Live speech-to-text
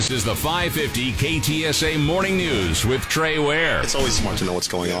This is the 550 KTSA Morning News with Trey Ware. It's always smart to know what's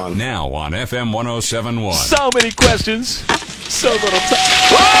going on. Now on FM 107.1. So many questions, so little time.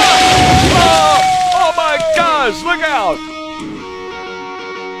 Oh my gosh, look out.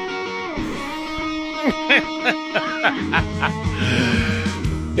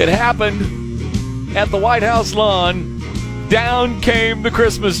 It happened at the White House lawn. Down came the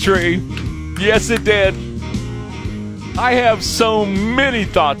Christmas tree. Yes, it did. I have so many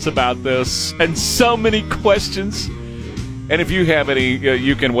thoughts about this and so many questions. And if you have any,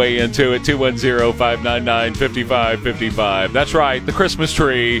 you can weigh into it, 210-599-5555. That's right, the Christmas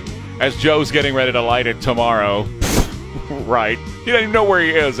tree, as Joe's getting ready to light it tomorrow. Right. He doesn't even know where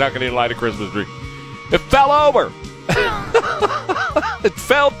he is. How can he light a Christmas tree? It fell over. It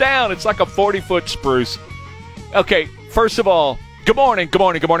fell down. It's like a 40-foot spruce. Okay, first of all, good morning,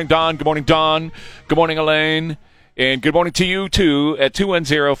 Don. Good morning, Don. Good morning, Elaine. And good morning to you, too, at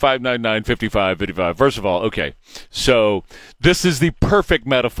 210-599-5555. First of all, okay, so this is the perfect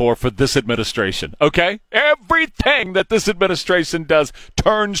metaphor for this administration, okay? Everything that this administration does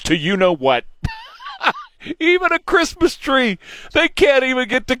turns to you-know-what. Even a Christmas tree. They can't even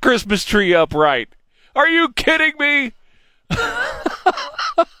get the Christmas tree up right. Are you kidding me?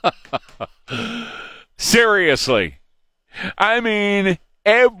 Seriously. I mean,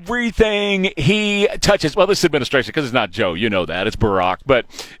 everything he touches, well, this administration, because it's not Joe, you know that, it's Barack, but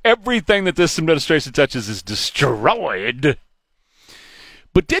everything that this administration touches is destroyed.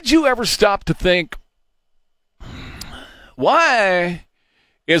 But did you ever stop to think, why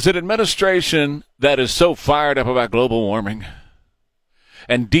is an administration that is so fired up about global warming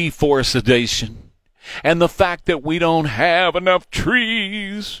and deforestation and the fact that we don't have enough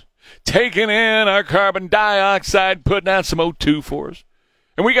trees taking in our carbon dioxide, putting out some O2 for us,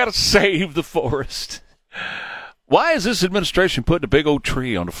 and we got to save the forest? Why is this administration putting a big old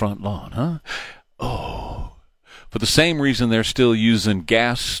tree on the front lawn, huh? Oh, for the same reason they're still using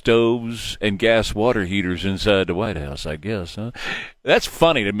gas stoves and gas water heaters inside the White House, I guess, huh? That's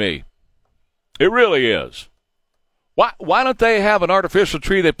funny to me. It really is. Why don't they have an artificial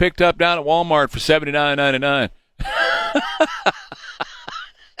tree they picked up down at Walmart for $79.99?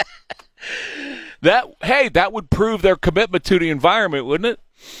 That would prove their commitment to the environment, wouldn't it?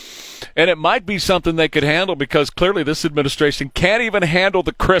 And it might be something they could handle, because clearly this administration can't even handle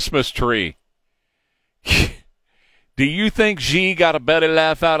the Christmas tree. Do you think Xi got a belly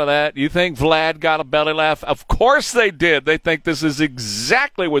laugh out of that? You think Vlad got a belly laugh? Of course they did. They think this is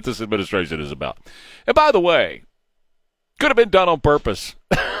exactly what this administration is about. And by the way, could have been done on purpose.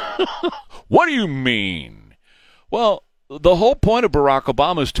 What do you mean? Well, the whole point of Barack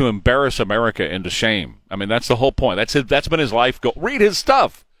Obama is to embarrass America into shame. I mean, that's the whole point. That's been his life goal. Read his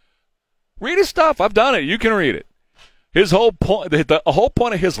stuff. Read his stuff. I've done it. You can read it. His whole point, the whole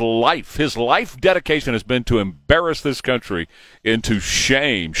point of his life dedication has been to embarrass this country into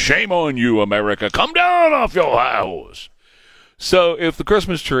shame. Shame on you, America. Come down off your high horse. So if the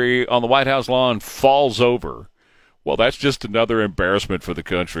Christmas tree on the White House lawn falls over, well, that's just another embarrassment for the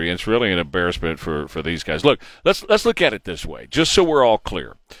country. And it's really an embarrassment for these guys. Look, let's look at it this way, just so we're all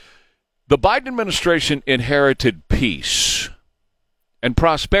clear. The Biden administration inherited peace and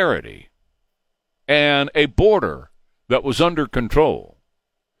prosperity and a border that was under control,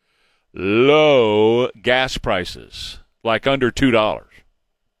 low gas prices, like under $2,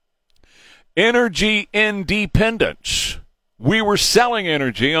 energy independence. We were selling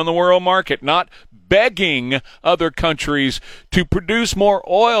energy on the world market, not begging other countries to produce more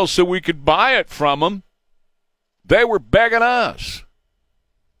oil so we could buy it from them. They were begging us.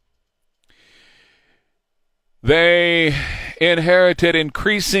 They inherited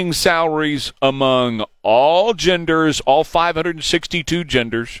increasing salaries among all genders, all 562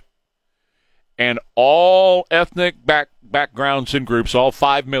 genders, and all ethnic backgrounds and groups, all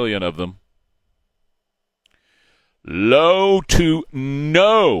 5 million of them. Low to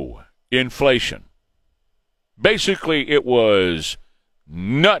no inflation. Basically, it was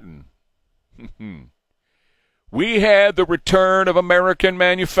nothing. We had the return of American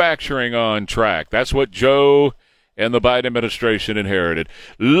manufacturing on track. That's what Joe and the Biden administration inherited.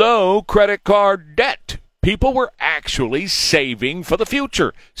 Low credit card debt. People were actually saving for the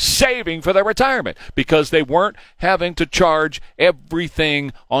future, saving for their retirement, because they weren't having to charge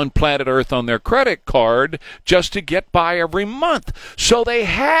everything on planet Earth on their credit card just to get by every month. So they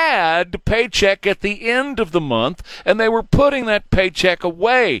had a paycheck at the end of the month, and they were putting that paycheck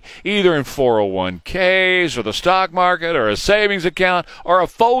away, either in 401ks or the stock market or a savings account or a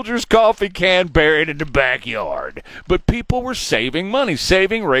Folgers coffee can buried in the backyard. But people were saving money.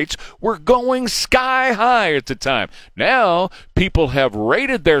 Saving rates were going sky high. high at the time. Now, people have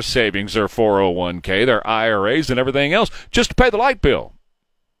rated their savings, their 401k, their IRAs, and everything else just to pay the light bill.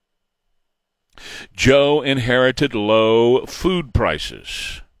 Joe inherited low food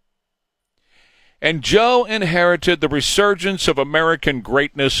prices. And Joe inherited the resurgence of American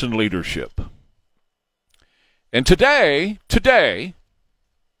greatness and leadership. And today,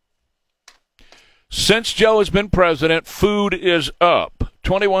 since Joe has been president, food is up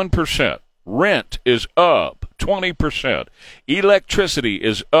 21%. Rent is up 20%. Electricity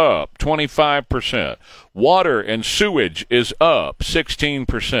is up 25%. Water and sewage is up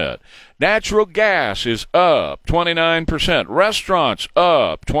 16%. Natural gas is up 29%. Restaurants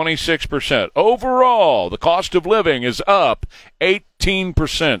up 26%. Overall, the cost of living is up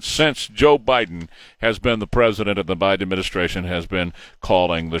 18% since Joe Biden has been the president and the Biden administration has been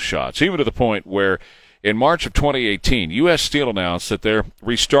calling the shots, even to the point where in March of 2018, U.S. Steel announced that they're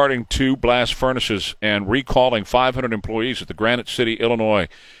restarting 2 blast furnaces and recalling 500 employees at the Granite City, Illinois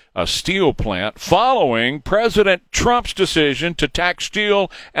steel plant following President Trump's decision to tax steel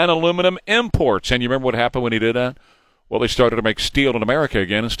and aluminum imports. And you remember what happened when he did that? Well, they started to make steel in America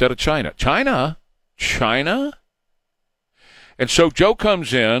again instead of China. China? And so Joe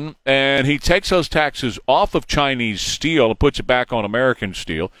comes in and he takes those taxes off of Chinese steel and puts it back on American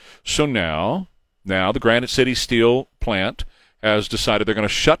steel. So now the Granite City steel plant has decided they're going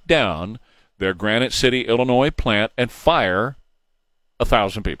to shut down their Granite City, Illinois plant and fire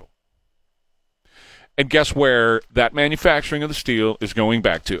 1,000 people. And guess where that manufacturing of the steel is going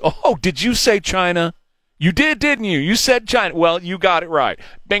back to? Oh, did you say China? You did, didn't you? You said China. Well, you got it right.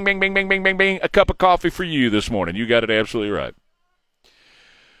 Bing, bing, bing, bing, bing, bing, bing. A cup of coffee for you this morning. You got it absolutely right.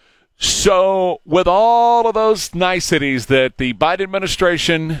 So with all of those niceties that the Biden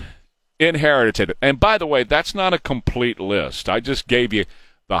administration inherited, and by the way, that's not a complete list. I just gave you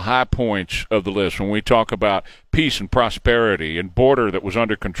the high points of the list when we talk about peace and prosperity and border that was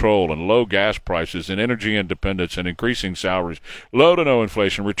under control and low gas prices and energy independence and increasing salaries, low to no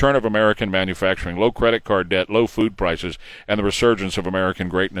inflation, return of American manufacturing, low credit card debt, low food prices, and the resurgence of American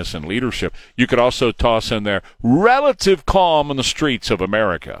greatness and leadership. You could also toss in there relative calm in the streets of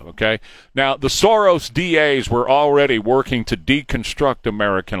America, okay? Now, the Soros DAs were already working to deconstruct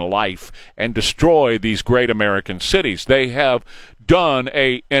American life and destroy these great American cities. They have done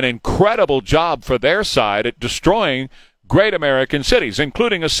an incredible job for their side at destroying great American cities,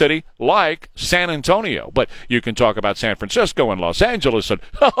 including a city like San Antonio. But you can talk about San Francisco and Los Angeles. And,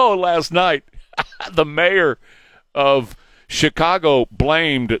 last night, the mayor of Chicago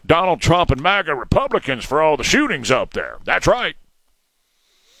blamed Donald Trump and MAGA Republicans for all the shootings up there. That's right.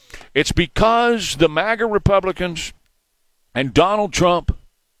 It's because the MAGA Republicans and Donald Trump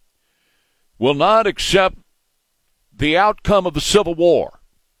will not accept the outcome of the Civil War.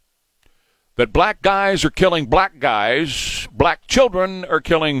 That black guys are killing black guys, black children are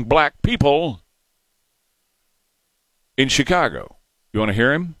killing black people in Chicago. You want to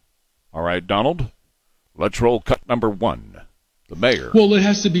hear him? All right, Donald, let's roll cut number 1. The mayor. Well, it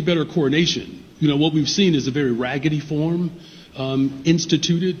has to be better coordination. What we've seen is a very raggedy form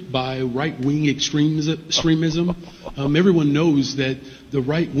instituted by right-wing extremism. Everyone knows that the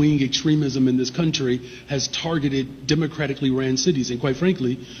right-wing extremism in this country has targeted democratically ran cities. And quite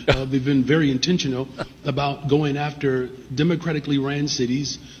frankly, they've been very intentional about going after democratically ran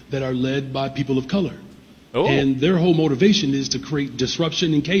cities that are led by people of color. Oh. And their whole motivation is to create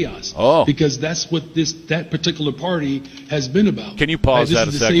disruption and chaos. Oh. Because that's what that particular party has been about. Can you pause that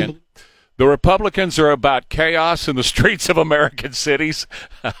a second? The Republicans are about chaos in the streets of American cities.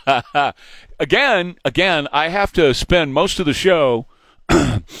 Again, I have to spend most of the show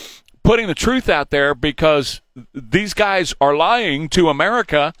putting the truth out there because these guys are lying to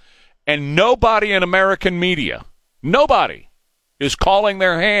America, and nobody in American media, nobody is calling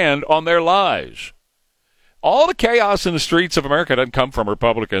their hand on their lies. All the chaos in the streets of America doesn't come from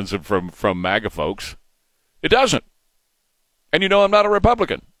Republicans and from MAGA folks. It doesn't. And I'm not a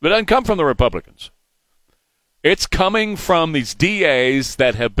Republican. It doesn't come from the Republicans. It's coming from these DAs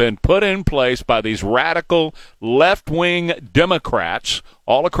that have been put in place by these radical left-wing Democrats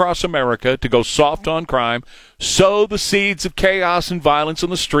all across America to go soft on crime, sow the seeds of chaos and violence in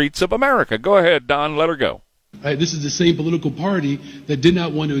the streets of America. Go ahead, Don. Let her go. Right, this is the same political party that did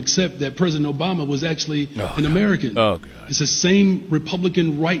not want to accept that President Obama was actually an American. Oh, God. It's the same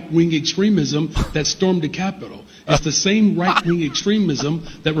Republican right-wing extremism that stormed the Capitol. It's the same right-wing extremism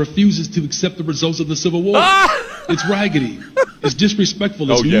that refuses to accept the results of the Civil War. It's raggedy. It's disrespectful.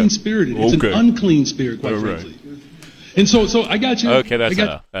 It's mean-spirited. It's an unclean spirit, quite frankly. And so I got you. Okay, that's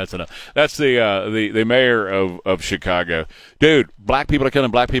enough. That's enough. That's the mayor of Chicago. Dude, black people are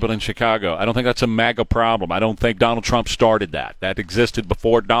killing black people in Chicago. I don't think that's a MAGA problem. I don't think Donald Trump started that. That existed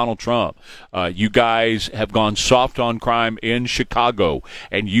before Donald Trump. You guys have gone soft on crime in Chicago,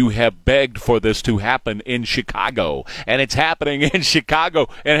 and you have begged for this to happen in Chicago. And it's happening in Chicago,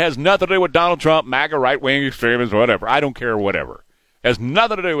 and it has nothing to do with Donald Trump, MAGA, right-wing extremists, whatever. I don't care, whatever. Has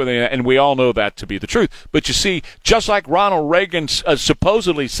nothing to do with it, and we all know that to be the truth. But you see, just like Ronald Reagan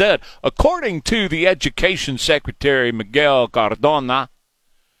supposedly said, according to the Education Secretary Miguel Cardona,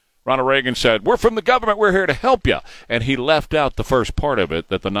 Ronald Reagan said, "We're from the government, we're here to help you." And he left out the first part of it,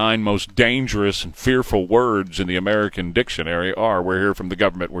 that the 9 most dangerous and fearful words in the American dictionary are, "We're here from the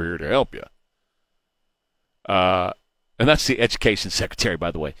government, we're here to help you." And that's the Education Secretary,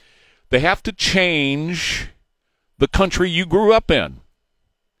 by the way. They have to change the country you grew up in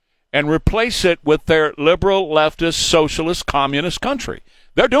and replace it with their liberal, leftist, socialist, communist country.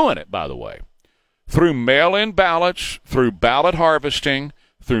 They're doing it, by the way, through mail-in ballots, through ballot harvesting,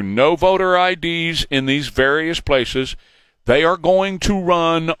 through no voter IDs in these various places. They are going to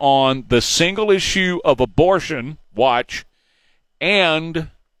run on the single issue of abortion, watch, and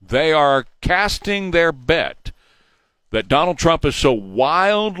they are casting their bet that Donald Trump is so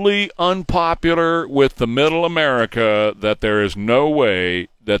wildly unpopular with the middle America that there is no way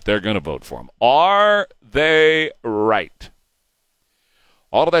that they're going to vote for him. Are they right?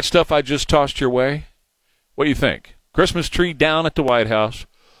 All of that stuff I just tossed your way, what do you think? Christmas tree down at the White House,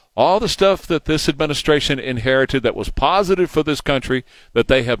 all the stuff that this administration inherited that was positive for this country that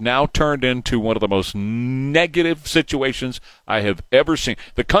they have now turned into one of the most negative situations I have ever seen.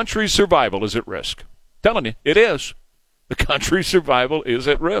 The country's survival is at risk. Telling you, it is. The country's survival is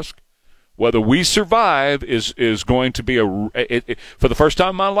at risk. Whether we survive is going to be for the first time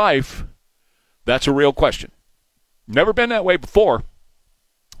in my life, that's a real question. Never been that way before,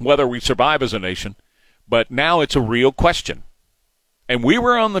 whether we survive as a nation, but now it's a real question. And we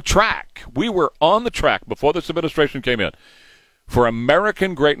were on the track. We were on the track before this administration came in for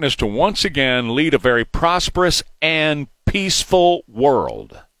American greatness to once again lead a very prosperous and peaceful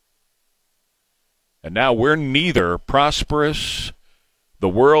world. And now we're neither prosperous, the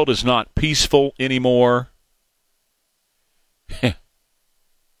world is not peaceful anymore, and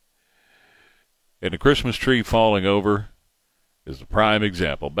the Christmas tree falling over is the prime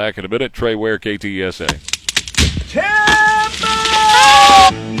example. Back in a minute, Trey Ware, KTSA.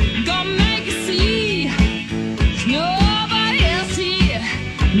 Gonna make you see there's nobody else here,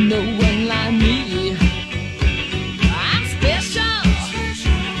 no one like me. I'm special,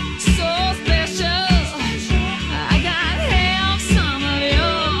 so special. I gotta have some of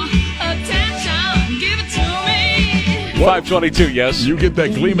your attention. Give it to me. 522, yes. You get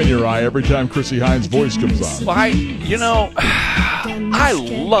that gleam in your eye every time Chrissy Hines' voice comes on. Well, I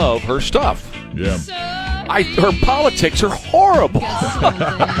love her stuff. Yeah. Her politics are horrible.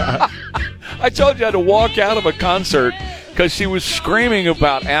 I told you I had to walk out of a concert because she was screaming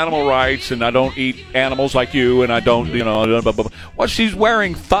about animal rights and I don't eat animals like you and I don't, blah, blah, blah. Well, she's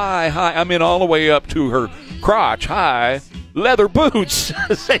wearing thigh-high, all the way up to her crotch high leather boots.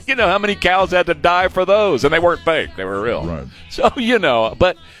 You know how many cows had to die for those? And they weren't fake. They were real. Right. So,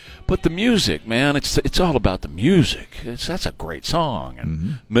 but the music, man, it's all about the music. That's a great song.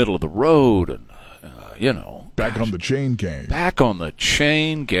 And middle of the road and, Back on the Chain Gang. Back on the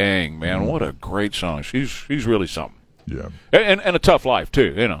Chain Gang, man. What a great song. She's really something. Yeah. And a tough life,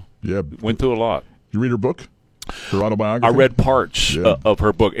 too, Yeah. Went through a lot. You read her book? Her autobiography? I read parts of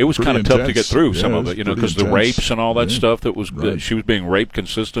her book. It was kind of tough to get through some of it, because the rapes and all that stuff that was she was being raped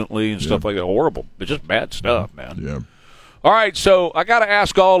consistently and stuff like that. Horrible. It's just bad stuff, man. Yeah. All right, so I got to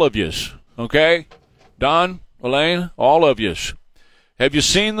ask all of yous, okay? Don, Elaine, all of yous. Have you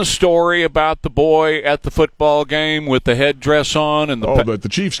seen the story about the boy at the football game with the headdress on and the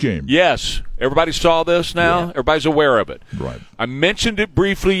Chiefs game? Yes. Everybody saw this now? Yeah. Everybody's aware of it. Right. I mentioned it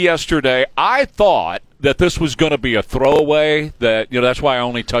briefly yesterday. I thought that this was going to be a throwaway, that that's why I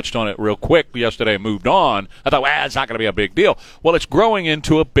only touched on it real quick yesterday and moved on. I thought, it's not going to be a big deal. Well, it's growing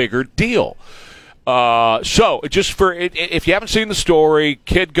into a bigger deal. So, just if you haven't seen the story,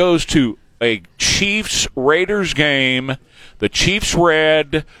 kid goes to a Chiefs-Raiders game. The Chiefs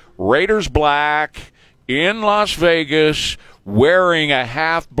red, Raiders black, in Las Vegas, wearing a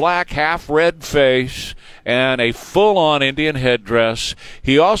half black, half red face and a full-on Indian headdress.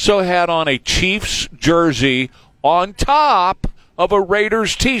 He also had on a Chiefs jersey on top of a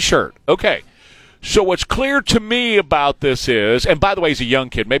Raiders T-shirt. Okay, so what's clear to me about this is, and by the way, he's a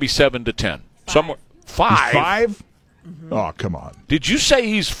young kid, maybe 7 to 10. Somewhere 5. He's 5? Mm-hmm. Oh, come on. Did you say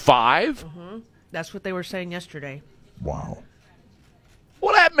he's 5? Mm-hmm. That's what they were saying yesterday. Wow.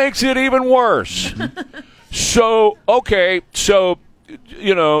 Well, that makes it even worse. So,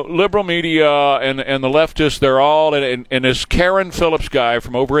 liberal media and the leftists, they're all, and this Karen Phillips guy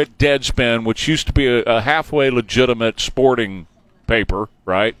from over at Deadspin, which used to be a halfway legitimate sporting paper,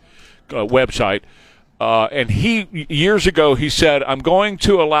 right, website, and he, years ago, he said, I'm going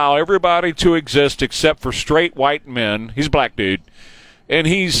to allow everybody to exist except for straight white men. He's a black dude. And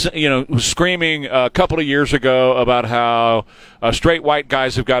he's, was screaming a couple of years ago about how straight white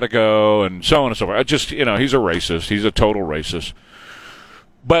guys have got to go and so on and so forth. He's a racist. He's a total racist.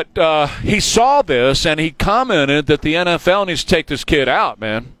 But he saw this, and he commented that the NFL needs to take this kid out,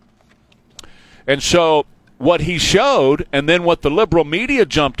 man. And so what he showed, and then what the liberal media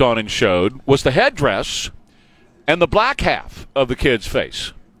jumped on and showed, was the headdress and the black half of the kid's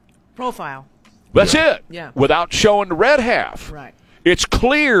face. Profile. That's it. Yeah. Without showing the red half. Right. It's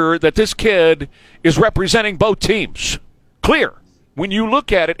clear that this kid is representing both teams. Clear. When you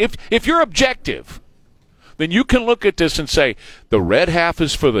look at it, if you're objective, then you can look at this and say the red half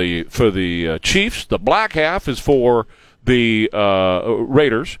is for the Chiefs, the black half is for the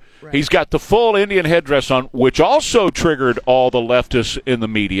Raiders. Right. He's got the full Indian headdress on, which also triggered all the leftists in the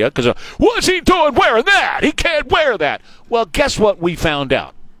media because what's he doing wearing that? He can't wear that. Well, guess what we found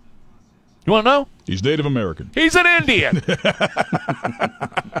out? You want to know? He's Native American. He's an Indian.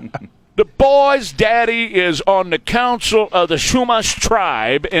 The boy's daddy is on the council of the Chumash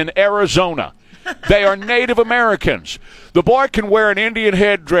tribe in Arizona. They are Native Americans. The boy can wear an Indian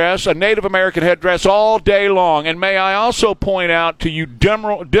headdress, a Native American headdress, all day long. And may I also point out to you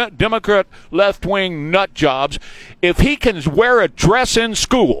Democrat left-wing nut jobs, if he can wear a dress in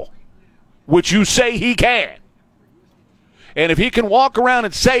school, which you say he can, and if he can walk around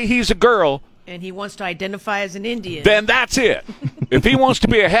and say he's a girl, and he wants to identify as an Indian, then that's it. If he wants to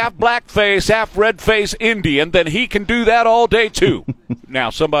be a half black face, half red face Indian, then he can do that all day too. Now,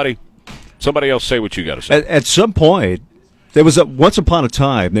 somebody else say what you got to say. At some point, there was once upon a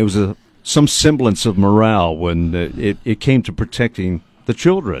time there was some semblance of morale when it came to protecting the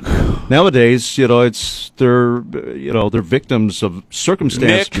children. Nowadays, they're victims of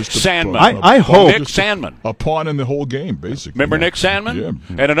circumstance. Nick Sandman. I hope Nick Sandman. A pawn in the whole game, basically. Remember Nick Sandman? Yeah.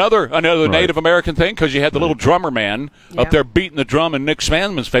 And another Right. Native American thing, because you had the little drummer man up there beating the drum in Nick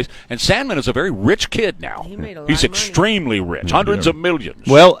Sandman's face. And Sandman is a very rich kid now. He made a lot He's of money. extremely rich, hundreds of millions.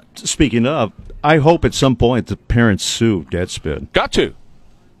 Well, speaking of, I hope at some point the parents sue Deadspin. Got to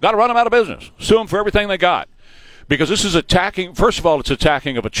run them out of business. Sue them for everything they got. Because this is attacking, first of all, it's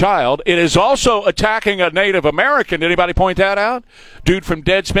attacking of a child. It is also attacking a Native American. Did anybody point that out? Dude from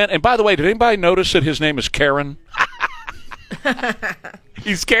Deadspin. And by the way, did anybody notice that his name is Karen?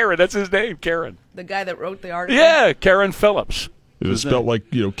 He's Karen. That's his name, Karen. the guy that wrote the article. Yeah, Karen Phillips. Is it spelled like,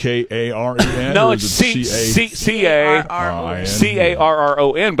 K-A-R-E-N? No, or it's is it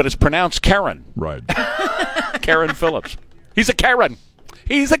C-A-R-R-O-N, but it's pronounced Karen. Right. Karen Phillips. He's a Karen.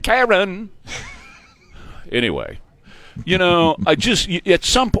 He's a Karen. Anyway, at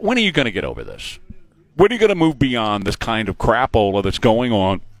some point, when are you going to get over this? When are you going to move beyond this kind of crapola that's going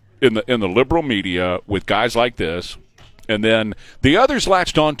on in the liberal media with guys like this? And then the others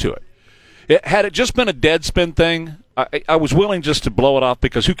latched onto it. Had it just been a Deadspin thing, I was willing just to blow it off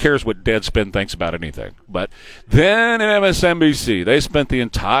because who cares what Deadspin thinks about anything. But then in MSNBC, they spent the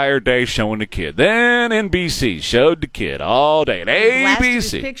entire day showing the kid. Then NBC showed the kid all day. And Blasted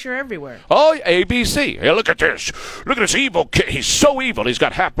his ABC. picture everywhere. Oh, ABC. Hey, look at this. Look at this evil kid. He's so evil. He's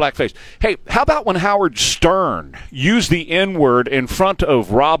got half black face. Hey, how about when Howard Stern used the N-word in front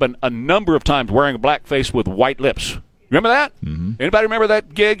of Robin a number of times wearing a black face with white lips? Remember that? Mm-hmm. Anybody remember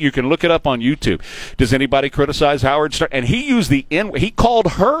that gig? You can look it up on YouTube. Does anybody criticize Howard Stern? And he used the N-word. He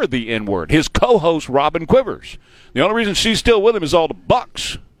called her the N-word. His co-host, Robin Quivers. The only reason she's still with him is all the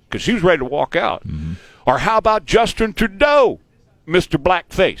bucks, because she was ready to walk out. Mm-hmm. Or how about Justin Trudeau, Mr.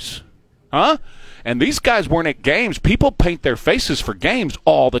 Blackface? Huh? And these guys weren't at games. People paint their faces for games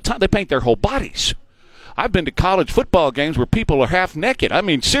all the time. They paint their whole bodies. I've been to college football games where people are half naked. I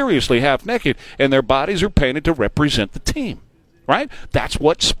mean, seriously half naked, and their bodies are painted to represent the team, right? That's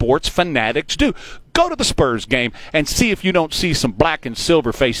what sports fanatics do. Go to the Spurs game and see if you don't see some black and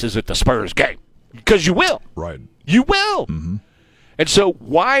silver faces at the Spurs game, because you will. Right. You will. Mm-hmm. And so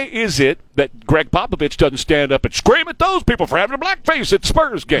why is it that Greg Popovich doesn't stand up and scream at those people for having a black face at the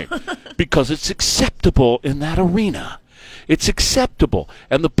Spurs game? Because it's acceptable in that arena. It's acceptable.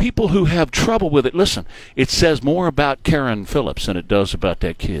 And the people who have trouble with it, listen, it says more about Karen Phillips than it does about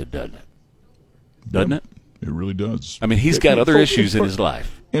that kid, doesn't it? Doesn't it? It really does. I mean, he's got other issues in his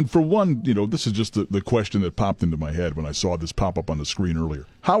life. And for one, this is just the question that popped into my head when I saw this pop up on the screen earlier.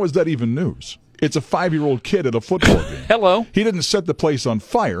 How is that even news? It's a 5-year-old kid at a football game. Hello. He didn't set the place on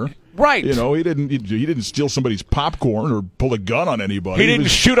fire. Right. You know, he didn't steal somebody's popcorn or pull a gun on anybody. He didn't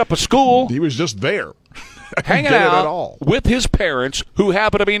shoot up a school. He was just there. Hanging out with his parents, who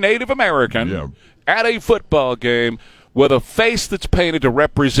happen to be Native American, at a football game with a face that's painted to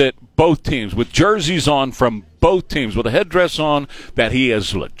represent both teams, with jerseys on from both teams, with a headdress on that he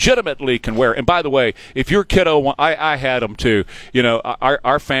is legitimately can wear. And by the way, if your kiddo, I had them too. You know,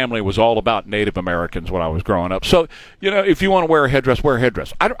 our family was all about Native Americans when I was growing up. So, you know, if you want to wear a headdress, wear a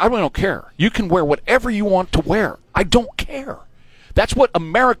headdress. I really don't care. You can wear whatever you want to wear. I don't care. That's what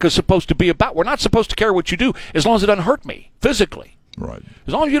America's supposed to be about. We're not supposed to care what you do as long as it doesn't hurt me physically. Right.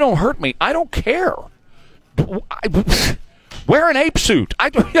 As long as you don't hurt me, I don't care. Wear an ape suit.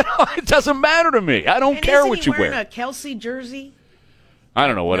 It doesn't matter to me. I don't care what you wear. Wearing a Kelsey jersey? I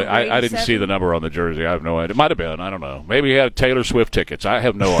don't know what I didn't see the number on the jersey. I have no idea. It might have been. I don't know. Maybe he had Taylor Swift tickets. I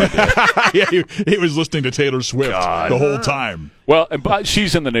have no idea. Yeah, he was listening to Taylor Swift the whole time. Well, but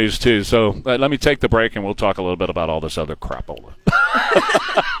she's in the news too. So let me take the break, and we'll talk a little bit about all this other crapola.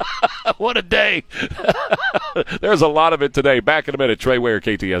 What a day! There's a lot of it today. Back in a minute. Trey Ware,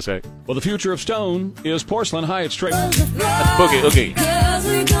 KTSA. Well, the future of stone is porcelain. Hi, it's Trey. That's Boogie Oogie.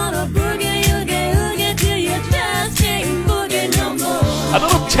 A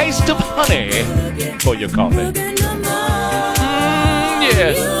little taste of honey for your coffee.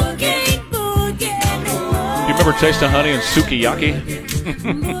 Yes. You remember Taste of Honey and Sukiyaki?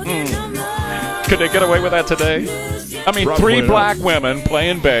 Could they get away with that today? I mean, Probably 3 black women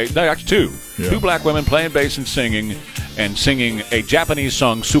playing bass. No, actually 2. Yeah. 2 black women playing bass and singing a Japanese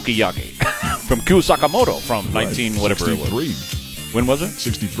song, Sukiyaki, from Kyu Sakamoto from 19 whatever it was. When was it?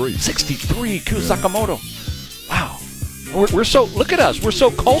 63. 63, Kyu Sakamoto. Wow. We're so, look at us. We're so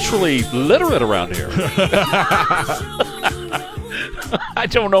culturally literate around here. I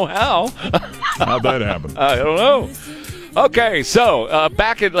don't know how. How'd that happen? I don't know. Okay, so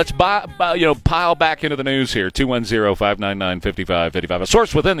let's pile back into the news here. 210-599-5555. A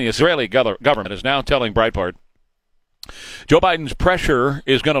source within the Israeli government is now telling Breitbart Joe Biden's pressure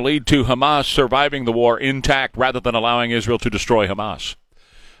is going to lead to Hamas surviving the war intact rather than allowing Israel to destroy Hamas.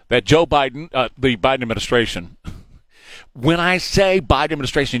 That Joe Biden, the Biden administration. When I say Biden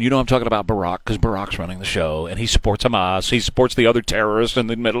administration, you know I'm talking about Barack, because Barack's running the show, and he supports Hamas. He supports the other terrorists in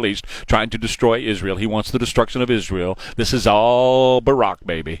the Middle East trying to destroy Israel. He wants the destruction of Israel. This is all Barack,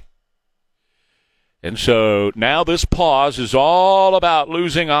 baby. And so now this pause is all about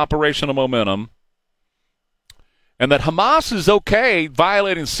losing operational momentum, and that Hamas is okay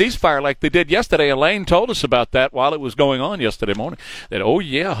violating ceasefire like they did yesterday. Elaine told us about that while it was going on yesterday morning, that, oh,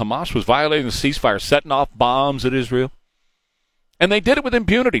 yeah, Hamas was violating the ceasefire, setting off bombs at Israel. And they did it with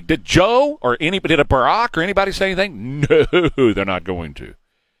impunity. Did Joe or anybody, did Barack or anybody say anything? No, they're not going to.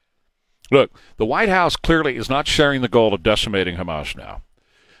 Look, the White House clearly is not sharing the goal of decimating Hamas now.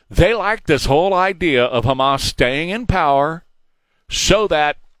 They like this whole idea of Hamas staying in power so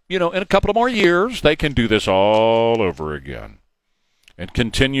that, in a couple of more years, they can do this all over again and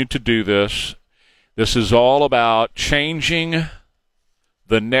continue to do this. This is all about changing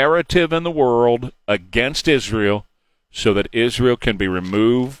the narrative in the world against Israel so that Israel can be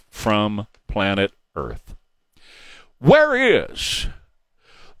removed from planet Earth. Where is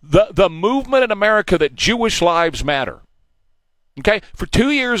the movement in America that Jewish lives matter? Okay, for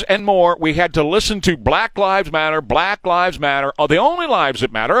 2 years and more, we had to listen to Black Lives Matter, Black Lives Matter. Oh, the only lives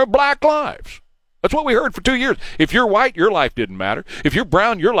that matter are black lives. That's what we heard for 2 years. If you're white, your life didn't matter. If you're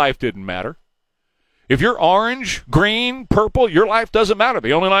brown, your life didn't matter. If you're orange, green, purple, your life doesn't matter.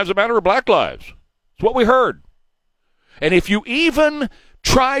 The only lives that matter are black lives. That's what we heard. And if you even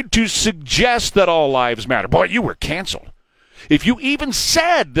tried to suggest that all lives matter, boy, you were canceled. If you even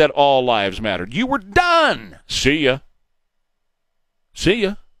said that all lives mattered, you were done. See ya. See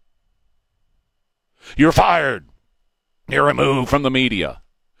ya. You're fired. You're removed from the media.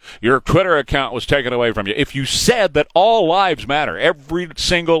 Your Twitter account was taken away from you. If you said that all lives matter, every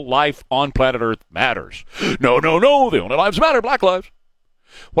single life on planet Earth matters. No, the only lives matter, black lives.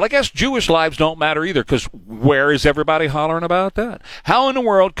 Well, I guess Jewish lives don't matter either, because where is everybody hollering about that? How in the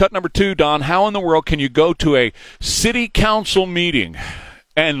world, cut number 2, Don, how in the world can you go to a city council meeting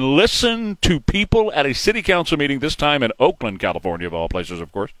and listen to people at a city council meeting, this time in Oakland, California, of all places,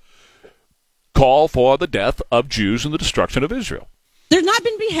 of course, call for the death of Jews and the destruction of Israel? There's not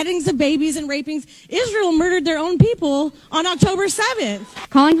been beheadings of babies and rapings. Israel murdered their own people on October 7th.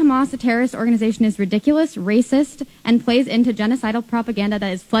 Calling Hamas a terrorist organization is ridiculous, racist, and plays into genocidal propaganda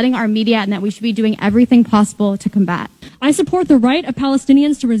that is flooding our media and that we should be doing everything possible to combat. I support the right of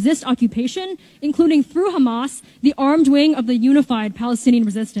Palestinians to resist occupation, including through Hamas, the armed wing of the unified Palestinian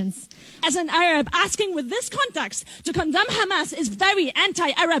resistance. As an Arab, asking with this context to condemn Hamas is very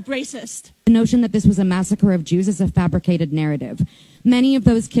anti-Arab racist. The notion that this was a massacre of Jews is a fabricated narrative. Many of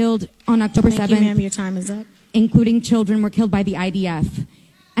those killed on October 7th, Thank you, ma'am. Your time is up. including children, were killed by the IDF.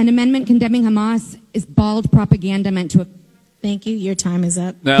 An amendment condemning Hamas is bald propaganda meant to... Thank you. Your time is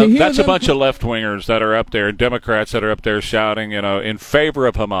up. Now, that's a bunch of left-wingers that are up there, Democrats that are up there shouting, in favor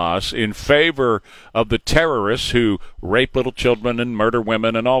of Hamas, in favor of the terrorists who rape little children and murder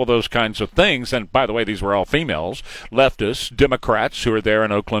women and all of those kinds of things. And, by the way, these were all females, leftists, Democrats who are there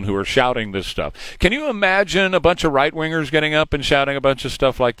in Oakland who are shouting this stuff. Can you imagine a bunch of right-wingers getting up and shouting a bunch of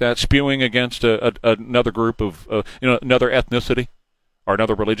stuff like that, spewing against another group of, another ethnicity or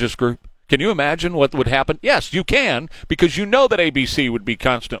another religious group? Can you imagine what would happen? Yes, you can, because you know that ABC would be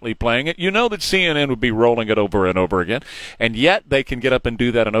constantly playing it. You know that CNN would be rolling it over and over again. And yet they can get up and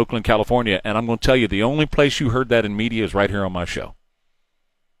do that in Oakland, California. And I'm going to tell you, the only place you heard that in media is right here on my show.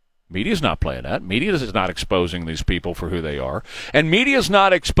 Media's not playing that. Media is not exposing these people for who they are. And media's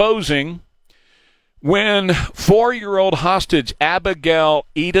not exposing when 4-year-old hostage Abigail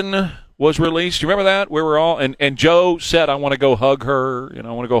Eden was released. You remember that? We were all, and Joe said, I want to go hug her, I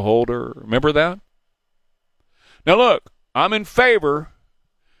want to go hold her. Remember that? Now look, I'm in favor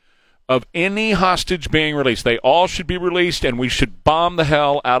of any hostage being released. They all should be released, and we should bomb the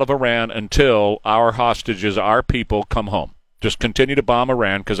hell out of Iran until our hostages, our people, come home. Just continue to bomb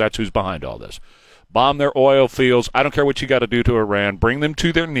Iran, because that's who's behind all this. Bomb their oil fields. I don't care what you got to do to Iran. Bring them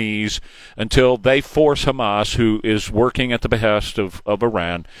to their knees until they force Hamas, who is working at the behest of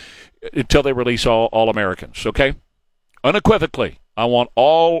Iran, until they release all Americans, okay? Unequivocally, I want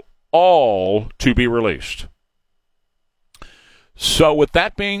all to be released. So with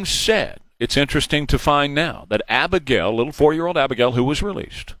that being said, it's interesting to find now that Abigail, little 4-year-old Abigail, who was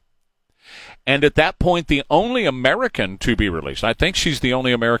released, and at that point the only American to be released, I think she's the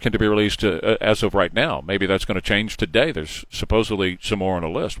only American to be released as of right now. Maybe that's going to change today. There's supposedly some more on the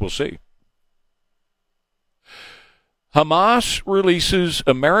list. We'll see. Hamas releases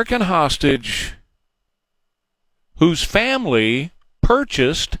American hostage whose family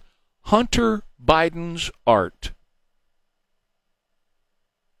purchased Hunter Biden's art.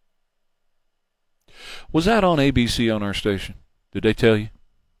 Was that on ABC on our station? Did they tell you?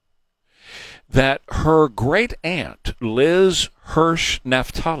 That her great-aunt, Liz Hirsch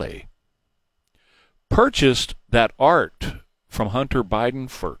Naftali, purchased that art from Hunter Biden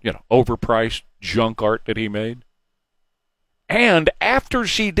for, overpriced junk art that he made. And after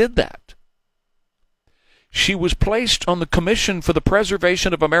she did that, she was placed on the Commission for the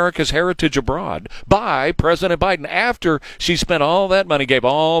Preservation of America's Heritage Abroad by President Biden after she spent all that money, gave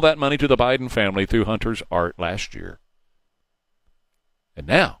all that money to the Biden family through Hunter's art last year. And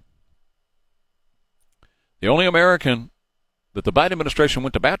now, the only American that the Biden administration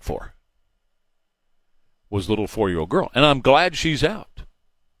went to bat for was the little 4-year-old girl. And I'm glad she's out.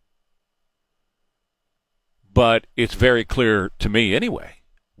 But it's very clear to me anyway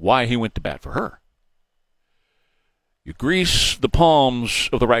why he went to bat for her. You grease the palms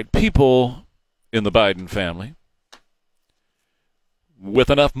of the right people in the Biden family with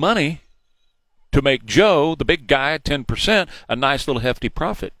enough money to make Joe, the big guy at 10%, a nice little hefty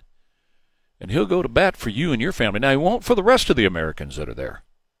profit. And he'll go to bat for you and your family. Now, he won't for the rest of the Americans that are there,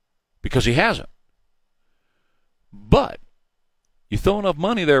 because he hasn't. But you throw enough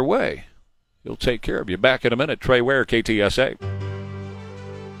money their way, he'll take care of you. Back in a minute. Trey Ware, KTSA.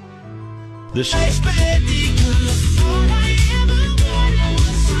 This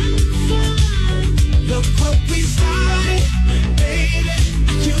Look what we started, baby.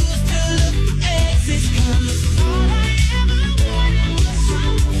 You still look the exit.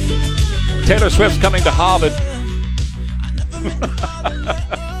 Taylor Swift's coming to Harvard.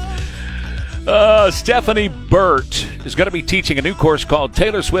 Stephanie Burt is going to be teaching a new course called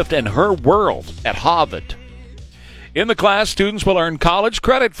Taylor Swift and Her World at Harvard. In the class, students will earn college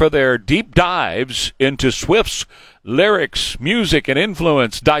credit for their deep dives into Swift's lyrics, music, and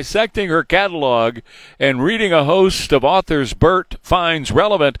influence, dissecting her catalog and reading a host of authors Burt finds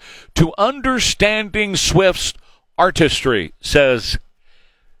relevant to understanding Swift's artistry, says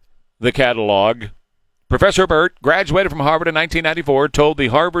the catalog. Professor Burt, graduated from Harvard in 1994, told the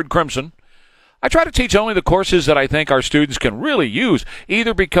Harvard Crimson, I try to teach only the courses that I think our students can really use,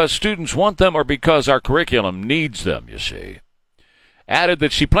 either because students want them or because our curriculum needs them, you see. added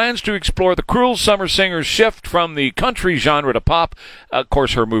that she plans to explore the cruel summer singer's shift from the country genre to pop. Of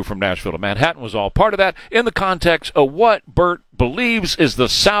course, her move from Nashville to Manhattan was all part of that in the context of what Burt believes is the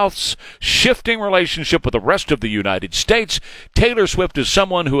South's shifting relationship with the rest of the United States. Taylor Swift is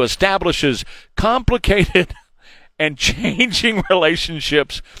someone who establishes complicated and changing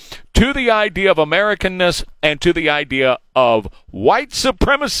relationships to the idea of Americanness and to the idea of white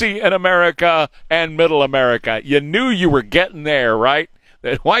supremacy in America and middle America. You knew you were getting there, right?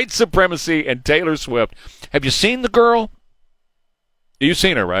 That white supremacy and Taylor Swift. Have you seen the girl? You've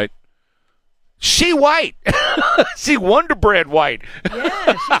seen her, right? She white. She Wonder Bread white.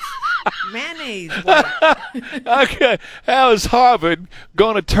 Yeah, she's mayonnaise white. Okay, how is Harvard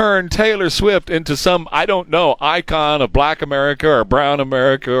going to turn Taylor Swift into some, I don't know, icon of black America or brown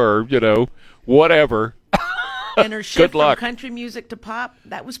America or, whatever? And her shift Good luck. from country music to pop,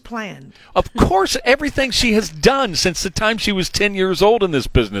 that was planned. Of course, everything she has done since the time she was 10 years old in this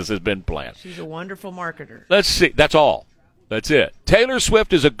business has been planned. She's a wonderful marketer. Let's see. That's all. That's it. Taylor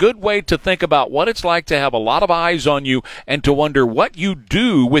Swift is a good way to think about what it's like to have a lot of eyes on you and to wonder what you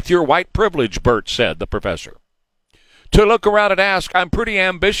do with your white privilege, Burt said, the professor. To look around and ask, I'm pretty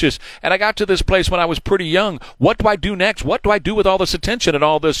ambitious, and I got to this place when I was pretty young. What do I do next? What do I do with all this attention and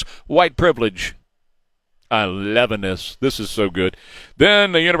all this white privilege? I'm loving this. This is so good.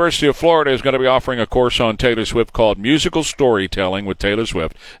 Then the University of Florida is going to be offering a course on Taylor Swift called Musical Storytelling with Taylor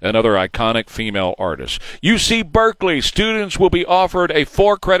Swift and other iconic female artists. UC Berkeley students will be offered a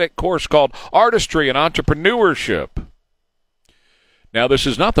 4-credit course called Artistry and Entrepreneurship. Now, this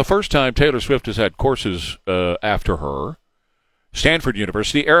is not the first time Taylor Swift has had courses after her. Stanford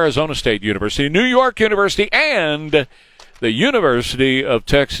University, Arizona State University, New York University, and the University of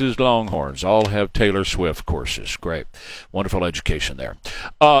Texas Longhorns all have Taylor Swift courses. Great. Wonderful education there.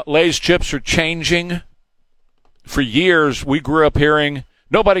 Lay's chips are changing. For years, we grew up hearing,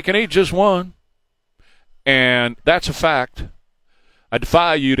 nobody can eat just one. And that's a fact. I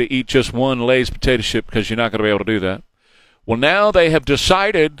defy you to eat just one Lay's potato chip because you're not going to be able to do that. Well, now they have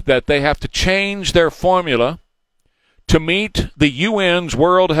decided that they have to change their formula to meet the UN's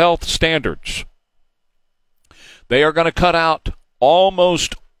World Health Standards. They are going to cut out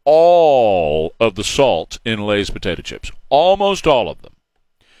almost all of the salt in Lay's potato chips. Almost all of them.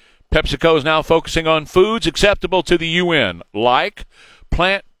 PepsiCo is now focusing on foods acceptable to the UN, like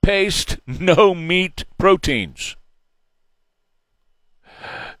plant-based, no-meat proteins,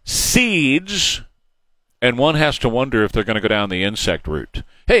 seeds, and one has to wonder if they're going to go down the insect route.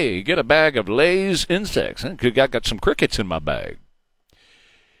 Hey, get a bag of Lay's insects. I got some crickets in my bag.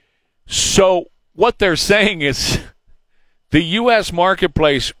 So what they're saying is the U.S.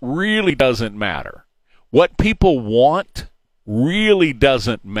 marketplace really doesn't matter. What people want really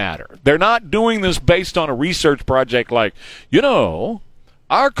doesn't matter. They're not doing this based on a research project like,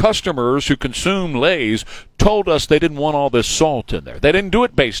 our customers who consume Lay's told us they didn't want all this salt in there. They didn't do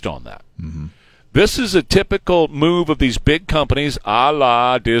it based on that. Mm-hmm. This is a typical move of these big companies, a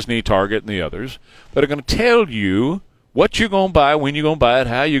la Disney, Target, and the others, that are going to tell you what you're going to buy, when you're going to buy it,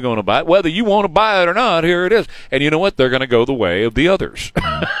 how you're going to buy it, whether you want to buy it or not, here it is. And you know what? They're going to go the way of the others.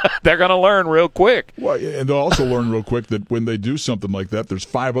 They're going to learn real quick. Well, and they'll also learn real quick that when they do something like that, there's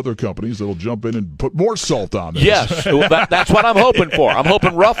 5 other companies that will jump in and put more salt on it. Yes, well, that's what I'm hoping for. I'm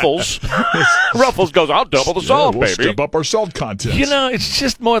hoping Ruffles goes, I'll double the salt, we'll baby. Step up our salt content. It's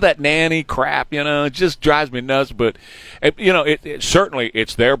just more of that nanny crap, It just drives me nuts. But, it certainly,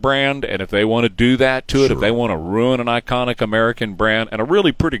 it's their brand, and if they want to do that to it, Sure. if they want to ruin an iconic American brand and a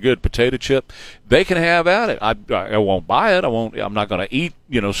really pretty good potato chip, they can have at it. I won't buy it. I'm not going to eat,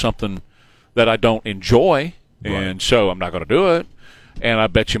 something that I don't enjoy, and so I'm not going to do it. And I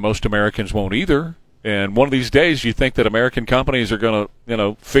bet you most Americans won't either. And one of these days, you think that American companies are going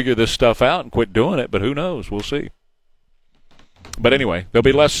to, figure this stuff out and quit doing it, but who knows? We'll see. But anyway, there'll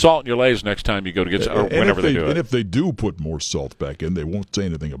be less salt in your Lay's next time you go to get some, or whenever they do it. And if they do put more salt back in, they won't say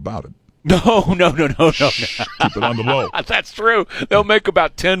anything about it. No. Keep it on the low. That's true. They'll make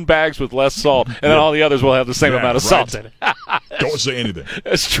about 10 bags with less salt, and then all the others will have the same amount of salt in it. Don't say anything.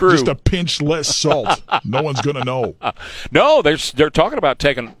 That's true. Just a pinch less salt. No one's going to know. No, they're talking about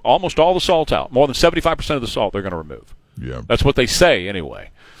taking almost all the salt out. More than 75% of the salt they're going to remove. Yeah. That's what they say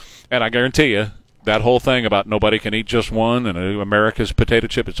anyway. And I guarantee you, that whole thing about nobody can eat just one and America's potato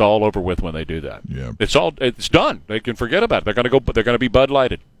chip, it's all over with when they do that. Yeah. It's done. They can forget about it. They're going to be Bud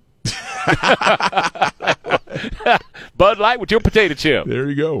Lighted. Bud Light with your potato chip. There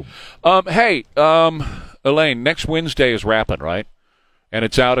you go. Hey, Elaine, next Wednesday is Rappin', right? And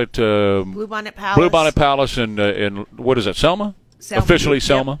it's out at Bluebonnet Palace. Bluebonnet Palace in what is it, Selma? Selma. Officially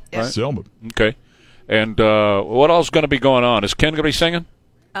Selma, Yep. right? Selma. Okay. And what else is going to be going on? Is Ken going to be singing?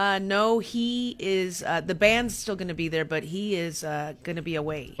 No, he is. The band's still going to be there, but he is going to be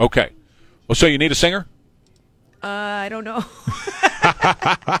away. Okay. Well, so you need a singer? I don't know.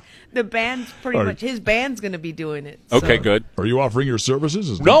 The band's pretty All right. much, his band's going to be doing it. Okay, so. good. Are you offering your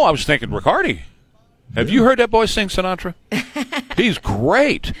services? No, I was thinking Riccardi. Have you heard that boy sing Sinatra? He's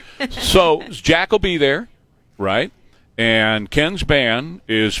great. So Jack will be there, right? And Ken's band,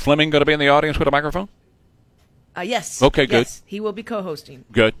 is Fleming going to be in the audience with a microphone? Yes. Okay, good. Yes, he will be co-hosting.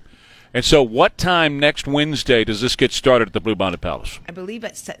 Good. And so what time next Wednesday does this get started at the Bluebonnet Palace? I believe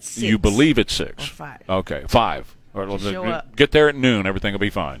it's at 6. You believe it's 6. Or 5. Okay, 5. All right, Show up. Get there at noon. Everything will be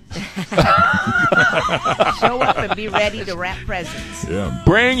fine. Show up and be ready to wrap presents. Yeah.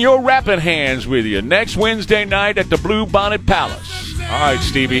 Bring your wrapping hands with you next Wednesday night at the Bluebonnet Palace. All right,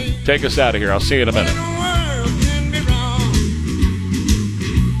 Stevie, take us out of here. I'll see you in a minute. The world can be wrong.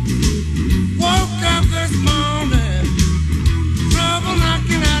 Woke up this morning, trouble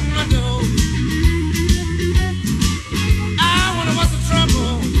knocking at my door. I wonder what's the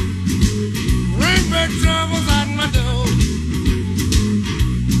trouble. Ring back troubles at my door.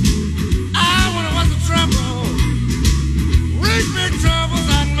 I wonder what's the trouble. Ring back troubles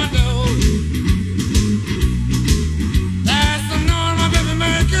at my door. That's the noise my baby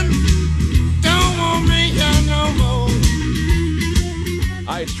making. Don't want me here no more.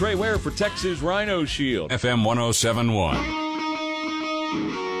 Hi, it's Trey Ware for Texas Rhino Shield. FM 1071.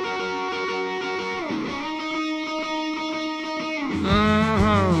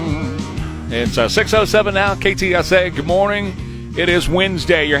 It's 6:07 now, KTSA. Good morning. It is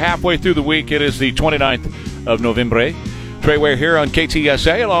Wednesday. You're halfway through the week. It is the 29th of November. Trey Ware here on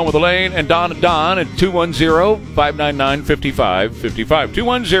KTSA, along with Elaine and Don at 210-599-5555.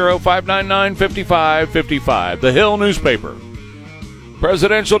 210-599-5555. The Hill newspaper.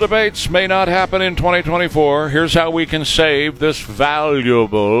 Presidential debates may not happen in 2024. Here's how we can save this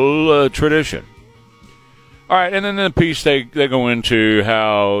valuable tradition. All right, and then in the piece they go into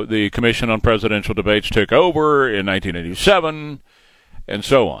how the Commission on Presidential Debates took over in 1987 and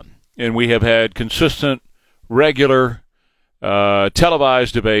so on. And we have had consistent, regular,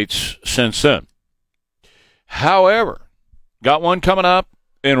 televised debates since then. However, got one coming up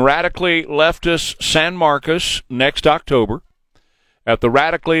in radically leftist San Marcos next October at the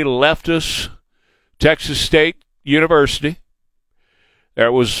radically leftist Texas State University.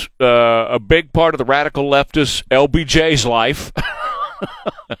 That was a big part of the radical leftist LBJ's life.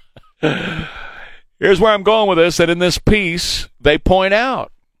 Here's where I'm going with this, that in this piece, they point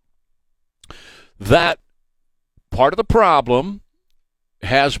out that part of the problem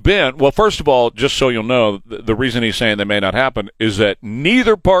has been, well, first of all, just so you'll know, the reason he's saying they may not happen is that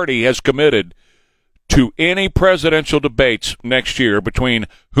neither party has committed to any presidential debates next year between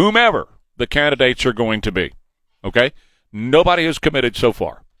whomever the candidates are going to be. Okay? Nobody has committed so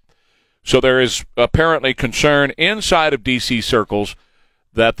far. So there is apparently concern inside of D.C. circles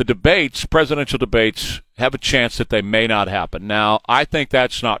that the debates, presidential debates, have a chance that they may not happen. Now, I think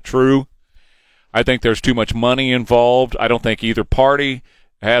that's not true. I think there's too much money involved. I don't think either party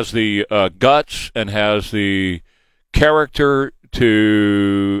has the guts and has the character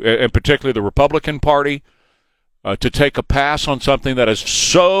to, and particularly the Republican Party, to take a pass on something that is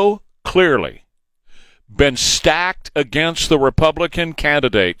so clearly been stacked against the Republican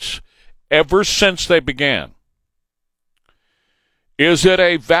candidates ever since they began. Is it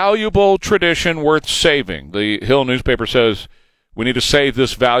a valuable tradition worth saving? The Hill newspaper says we need to save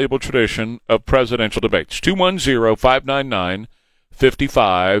this valuable tradition of presidential debates.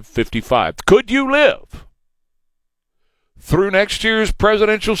 210-599-5555. Could you live through next year's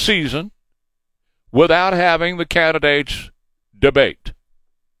presidential season without having the candidates debate?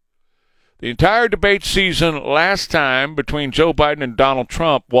 The entire debate season last time between Joe Biden and Donald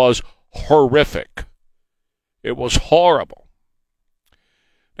Trump was horrific. It was horrible.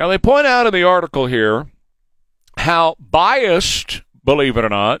 Now, they point out in the article here how biased, believe it or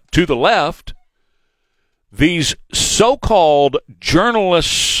not, to the left, these so-called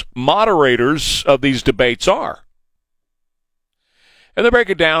journalists, moderators of these debates are. And they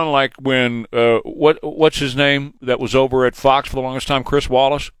break it down like when, what's his name that was over at Fox for the longest time, Chris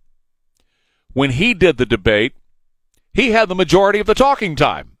Wallace? When he did the debate, he had the majority of the talking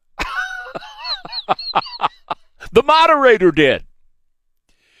time. The moderator did.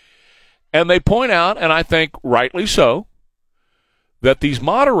 And they point out, and I think rightly so, that these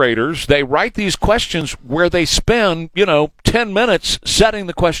moderators, they write these questions where they spend, 10 minutes setting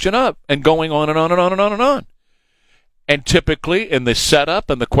the question up and going on and on and on and on and on. And typically in the setup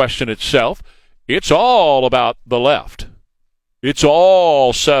and the question itself, it's all about the left. It's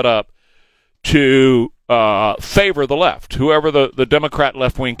all set up to favor the left, whoever the Democrat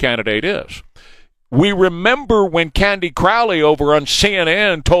left-wing candidate is. We remember when Candy Crowley over on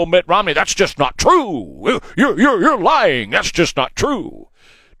CNN told Mitt Romney, that's just not true. You're lying. That's just not true.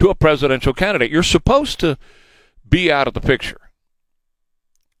 To a presidential candidate. You're supposed to be out of the picture.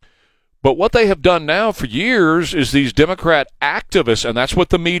 But what they have done now for years is these Democrat activists, and that's what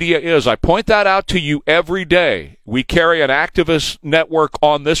the media is. I point that out to you every day. We carry an activist network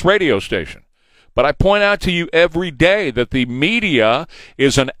on this radio station. But I point out to you every day that the media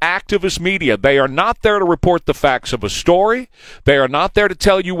is an activist media. They are not there to report the facts of a story. They are not there to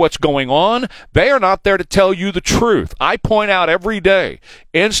tell you what's going on. They are not there to tell you the truth. I point out every day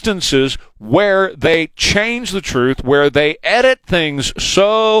instances where they change the truth, where they edit things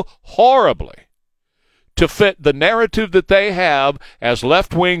so horribly to fit the narrative that they have as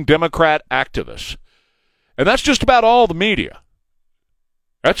left-wing Democrat activists. And that's just about all the media.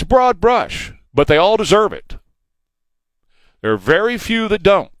 That's a broad brush. But they all deserve it. There are very few that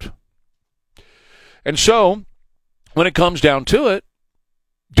don't. And so, when it comes down to it,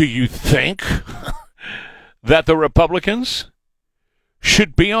 do you think that the Republicans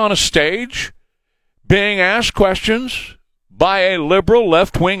should be on a stage being asked questions by a liberal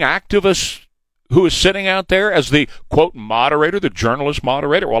left-wing activist who is sitting out there as the, quote, moderator, the journalist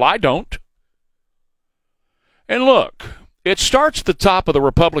moderator? Well, I don't. And look, it starts at the top of the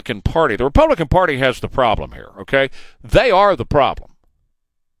Republican Party. The Republican Party has the problem here, okay? They are the problem.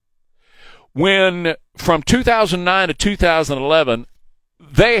 When, from 2009 to 2011,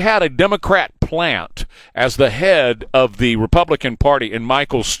 they had a Democrat plant as the head of the Republican Party in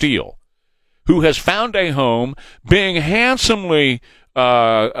Michael Steele, who has found a home, being handsomely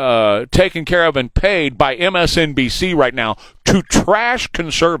taken care of and paid by MSNBC right now to trash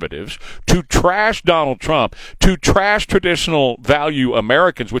conservatives, to trash Donald Trump, to trash traditional value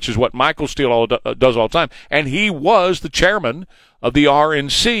Americans, which is what Michael Steele does all the time. And he was the chairman of the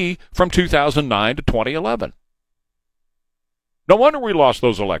RNC from 2009 to 2011. No wonder we lost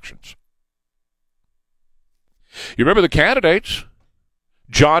those elections. You remember the candidates?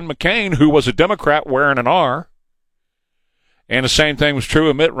 John McCain, who was a Democrat wearing an R. And the same thing was true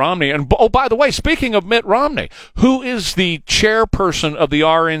of Mitt Romney. And, oh, by the way, speaking of Mitt Romney, who is the chairperson of the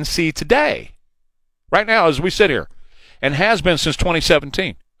RNC today? Right now, as we sit here, and has been since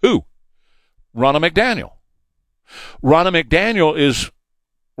 2017. Who? Ronna McDaniel. Ronna McDaniel is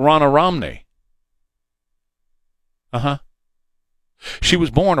Ronna Romney. Uh-huh. She was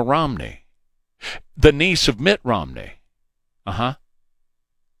born a Romney. The niece of Mitt Romney. Uh-huh.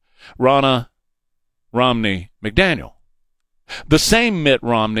 Ronna Romney McDaniel. The same Mitt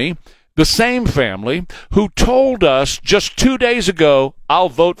Romney, the same family, who told us just 2 days ago, I'll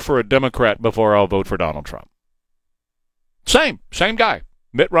vote for a Democrat before I'll vote for Donald Trump. Same guy,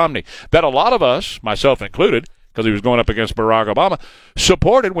 Mitt Romney, that a lot of us, myself included, because he was going up against Barack Obama,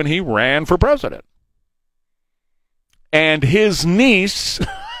 supported when he ran for president. And his niece,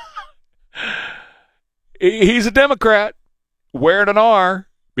 he's a Democrat, wearing an R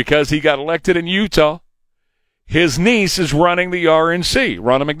because he got elected in Utah. His niece is running the RNC,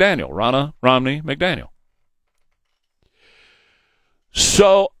 Ronna McDaniel, Ronna Romney McDaniel.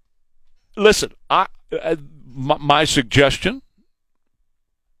 So, listen, my suggestion,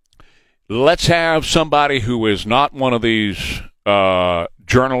 let's have somebody who is not one of these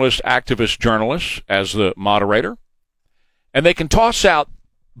activist journalists as the moderator, and they can toss out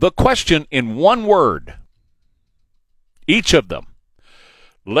the question in one word, each of them.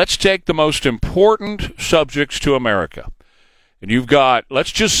 Let's take the most important subjects to America. And you've got,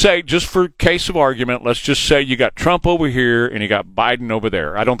 let's just say, just for case of argument, let's just say you got Trump over here and you got Biden over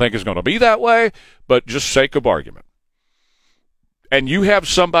there. I don't think it's going to be that way, but just sake of argument. And you have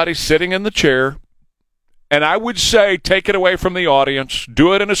somebody sitting in the chair, and I would say take it away from the audience.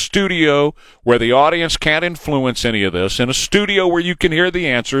 Do it in a studio where the audience can't influence any of this, in a studio where you can hear the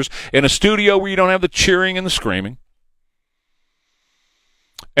answers, in a studio where you don't have the cheering and the screaming.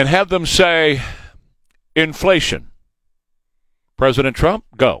 And have them say, inflation. President Trump,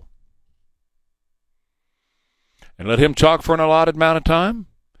 go. And let him talk for an allotted amount of time.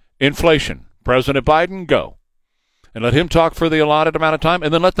 Inflation. President Biden, go. And let him talk for the allotted amount of time,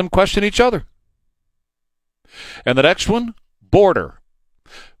 and then let them question each other. And the next one, border.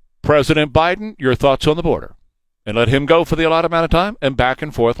 President Biden, your thoughts on the border. And let him go for the allotted amount of time, and back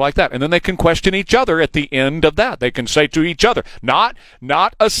and forth like that. And then they can question each other at the end of that. They can say to each other, not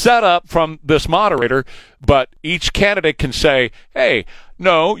a setup from this moderator, but each candidate can say, hey,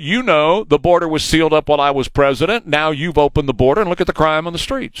 no, you know the border was sealed up while I was president. Now you've opened the border, and look at the crime on the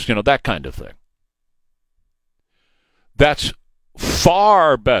streets. You know, that kind of thing. That's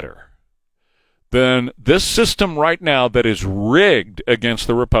far better than this system right now that is rigged against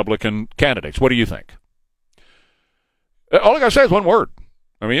the Republican candidates. What do you think? All I got to say is one word.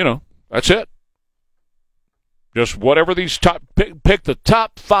 I mean, that's it. Just whatever these pick the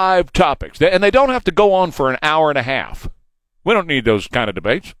top 5 topics. And they don't have to go on for an hour and a half. We don't need those kind of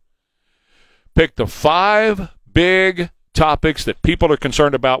debates. Pick the 5 big topics that people are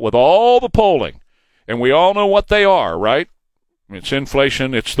concerned about with all the polling. And we all know what they are, right? It's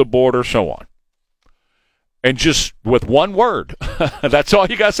inflation, it's the border, so on. And just with one word, that's all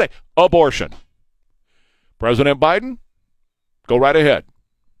you got to say, abortion. President Biden, go right ahead.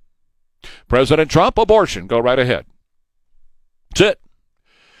 President Trump, abortion, go right ahead. That's it.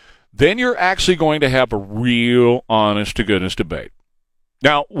 Then you're actually going to have a real honest-to-goodness debate.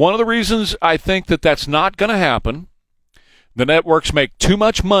 Now, one of the reasons I think that that's not going to happen, the networks make too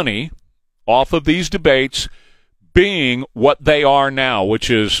much money off of these debates being what they are now,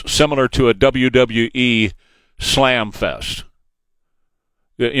 which is similar to a WWE slam fest.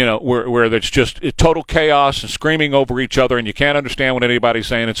 Where there's just total chaos and screaming over each other, and you can't understand what anybody's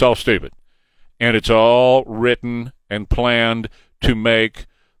saying. It's all stupid. And it's all written and planned to make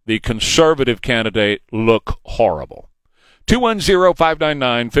the conservative candidate look horrible.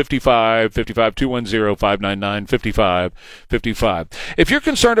 210-599-5555, 210-599-5555. If you're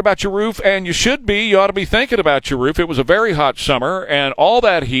concerned about your roof, and you should be, you ought to be thinking about your roof. It was a very hot summer, and all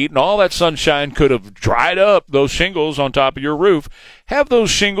that heat and all that sunshine could have dried up those shingles on top of your roof. Have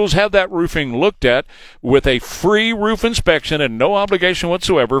those shingles, have that roofing looked at with a free roof inspection and no obligation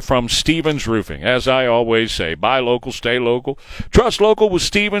whatsoever from Stevens Roofing. As I always say, buy local, stay local. Trust local with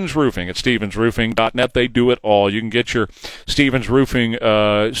Stevens Roofing at stevensroofing.net. They do it all. You can get your Stevens Roofing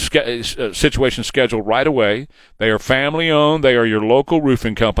situation scheduled right away. They are family-owned. They are your local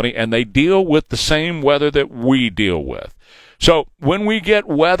roofing company, and they deal with the same weather that we deal with. So when we get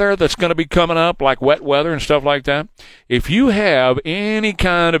weather that's going to be coming up, like wet weather and stuff like that, if you have any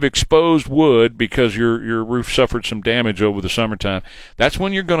kind of exposed wood because your roof suffered some damage over the summertime, that's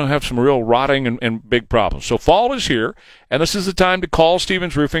when you're going to have some real rotting and big problems. So fall is here, and this is the time to call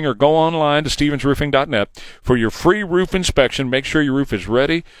Stevens Roofing or go online to stevensroofing.net for your free roof inspection. Make sure your roof is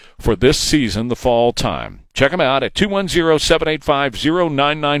ready for this season, the fall time. Check them out at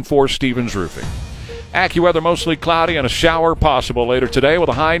 210-785-0994 Stevens Roofing. AccuWeather, mostly cloudy and a shower possible later today with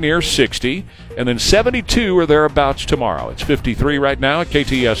a high near 60, and then 72 or thereabouts tomorrow. It's 53 right now at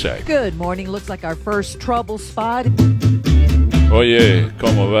KTSA. Good morning. Looks like our first trouble spot. Oye,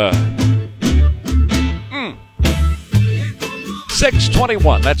 ¿cómo va?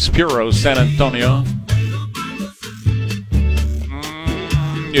 621. That's Puro San Antonio.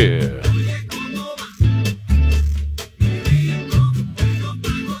 Yeah.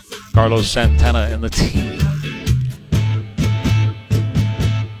 Carlos Santana and the team.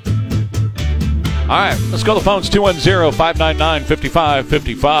 All right, let's go to the phones,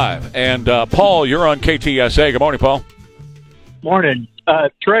 210-599-5555. And Paul, you're on KTSA. Good morning, Paul. Morning.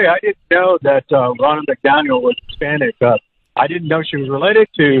 Trey, I didn't know that Ronna McDaniel was Hispanic. I didn't know she was related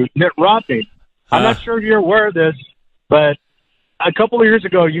to Mitt Romney. I'm not sure if you're aware of this, but a couple of years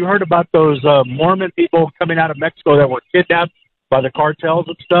ago, you heard about those Mormon people coming out of Mexico that were kidnapped by the cartels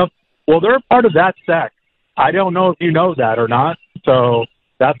and stuff. Well, they're part of that sect. I don't know if you know that or not. So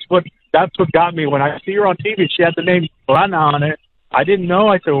that's what got me. When I see her on TV, she had the name Lana on it. I didn't know.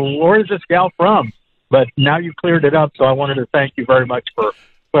 I said, well, where is this gal from? But now you cleared it up, so I wanted to thank you very much for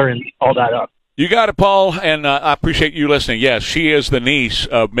clearing all that up. You got it, Paul, and I appreciate you listening. Yes, she is the niece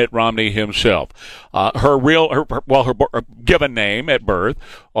of Mitt Romney himself. Her given name at birth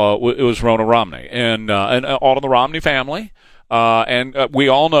it was Ronna Romney, and all of the Romney family. And we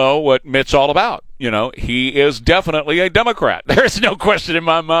all know what Mitt's all about. He is definitely a Democrat. There's no question in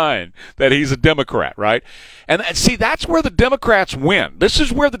my mind that he's a Democrat, right? And see, that's where the Democrats win. This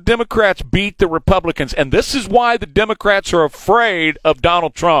is where the Democrats beat the Republicans, and this is why the Democrats are afraid of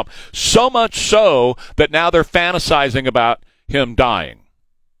Donald Trump, so much so that now they're fantasizing about him dying.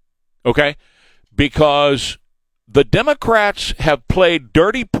 Okay? Because the Democrats have played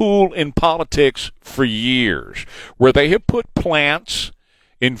dirty pool in politics for years, where they have put plants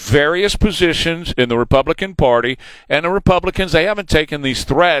in various positions in the Republican Party, and the Republicans, they haven't taken these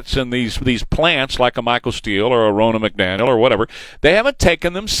threats and these plants like a Michael Steele or a Ronna McDaniel or whatever, they haven't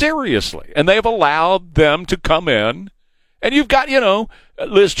taken them seriously, and they've allowed them to come in. And you've got,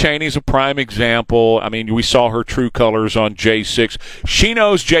 Liz Cheney's a prime example. I mean, we saw her true colors on J6. She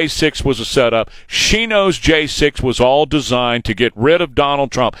knows J6 was a setup. She knows J6 was all designed to get rid of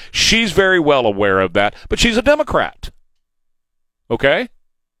Donald Trump. She's very well aware of that, but she's a Democrat. Okay?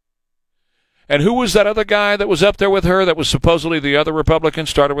 And who was that other guy that was up there with her that was supposedly the other Republican,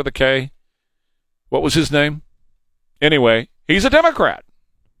 started with a K? What was his name? Anyway, he's a Democrat.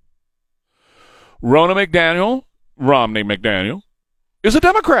 Romney McDaniel, is a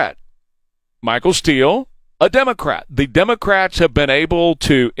Democrat. Michael Steele, a Democrat. The Democrats have been able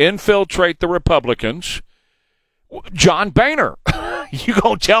to infiltrate the Republicans. John Boehner. You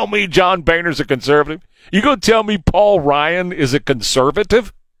gonna tell me John Boehner's a conservative? You gonna tell me Paul Ryan is a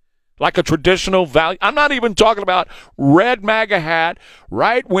conservative? Like a traditional value? I'm not even talking about red MAGA hat,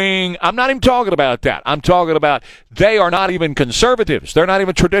 right wing. I'm not even talking about that. I'm talking about they are not even conservatives. They're not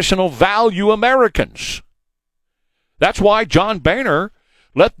even traditional value Americans. That's why John Boehner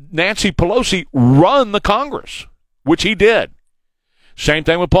let Nancy Pelosi run the Congress, which he did. Same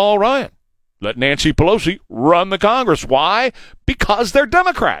thing with Paul Ryan. Let Nancy Pelosi run the Congress. Why? Because they're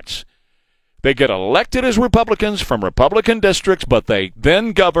Democrats. They get elected as Republicans from Republican districts, but they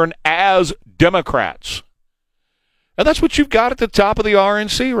then govern as Democrats. And that's what you've got at the top of the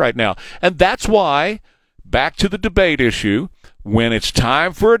RNC right now. And that's why, back to the debate issue, when it's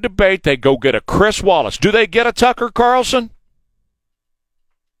time for a debate, they go get a Chris Wallace. Do they get a Tucker Carlson?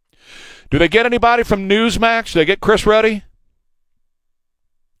 Do they get anybody from Newsmax? Do they get Chris Ruddy?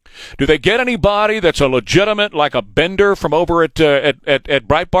 Do they get anybody that's a legitimate, like a Bender from over at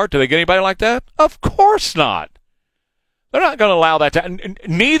Breitbart? Do they get anybody like that? Of course not. They're not going to allow that to.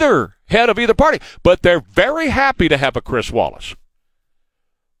 Neither head of either party. But they're very happy to have a Chris Wallace.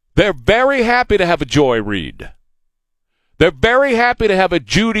 They're very happy to have a Joy Reid. They're very happy to have a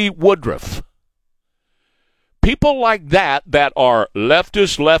Judy Woodruff. People like that are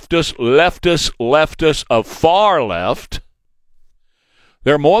leftists of far left.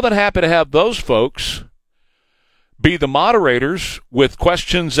 They're more than happy to have those folks be the moderators with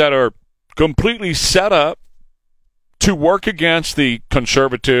questions that are completely set up to work against the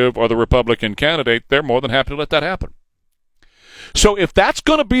conservative or the Republican candidate. They're more than happy to let that happen. So if that's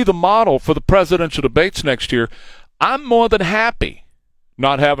going to be the model for the presidential debates next year, I'm more than happy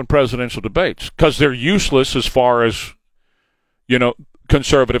not having presidential debates because they're useless as far as,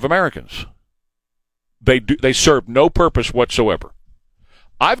 conservative Americans. They serve no purpose whatsoever.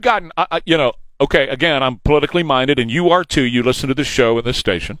 I've gotten, okay, again, I'm politically minded, and you are too. You listen to this show and this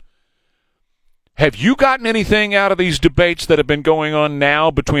station. Have you gotten anything out of these debates that have been going on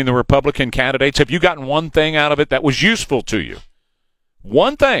now between the Republican candidates? Have you gotten one thing out of it that was useful to you?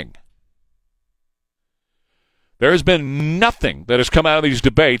 One thing. There has been nothing that has come out of these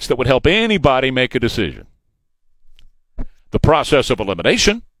debates that would help anybody make a decision. The process of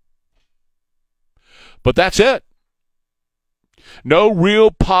elimination. But that's it. No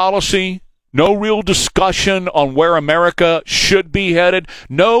real policy, no real discussion on where America should be headed,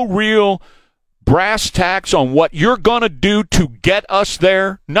 no real brass tacks on what you're going to do to get us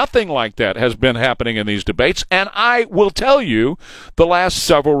there. Nothing like that has been happening in these debates. And I will tell you, the last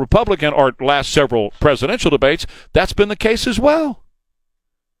several presidential debates, that's been the case as well.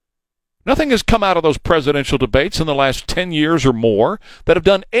 Nothing has come out of those presidential debates in the last 10 years or more that have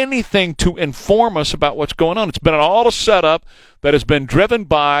done anything to inform us about what's going on. It's been all a setup that has been driven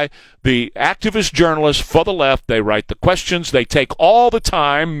by the activist journalists for the left. They write the questions. They take all the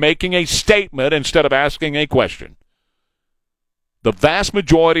time making a statement instead of asking a question. The vast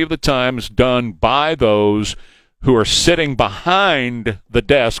majority of the time is done by those who are sitting behind the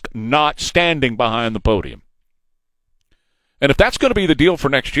desk, not standing behind the podium. And if that's going to be the deal for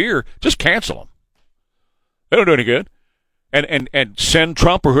next year, just cancel them. They don't do any good. And send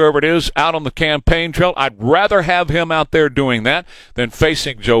Trump or whoever it is out on the campaign trail. I'd rather have him out there doing that than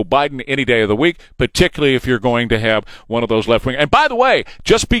facing Joe Biden any day of the week, particularly if you're going to have one of those left-wing. And by the way,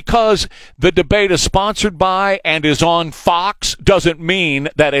 just because the debate is sponsored by and is on Fox doesn't mean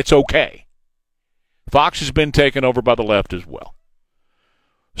that it's okay. Fox has been taken over by the left as well.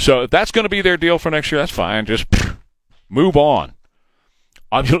 So if that's going to be their deal for next year, that's fine. Just move on.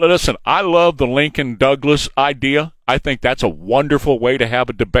 Listen, I love the Lincoln-Douglas idea. I think that's a wonderful way to have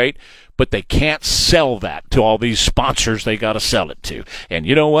a debate, but they can't sell that to all these sponsors they got to sell it to. And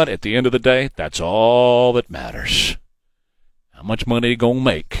you know what? At the end of the day, that's all that matters. How much money are you going to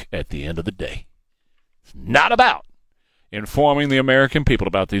make at the end of the day? It's not about informing the American people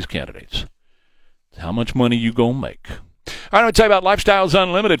about these candidates. It's how much money you going to make. All right, I'm going to tell you about Lifestyles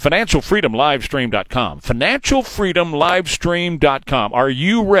Unlimited, financialfreedomlivestream.com. Financialfreedomlivestream.com. Are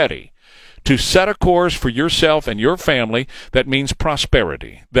you ready to set a course for yourself and your family that means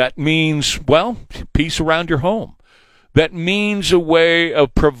prosperity? That means, well, peace around your home. that means a way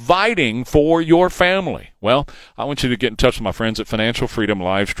of providing for your family. Well, I want you to get in touch with my friends at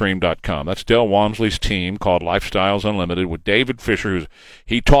financialfreedomlivestream.com. That's Del Walmsley's team called Lifestyles Unlimited with David Fisher.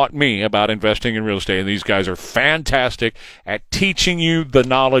 He taught me about investing in real estate, and these guys are fantastic at teaching you the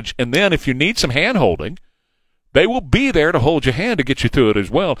knowledge. And then if you need some hand-holding, they will be there to hold your hand to get you through it as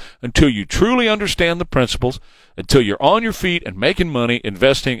well until you truly understand the principles, until you're on your feet and making money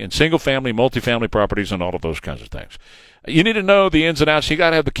investing in single-family, multifamily properties, and all of those kinds of things. You need to know the ins and outs. You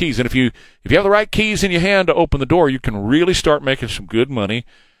got to have the keys. And if you have the right keys in your hand to open the door, you can really start making some good money.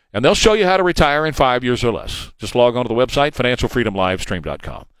 And they'll show you how to retire in 5 years or less. Just log on to the website,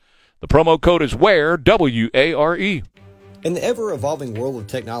 financialfreedomlivestream.com. The promo code is WARE, W-A-R-E. In the ever-evolving world of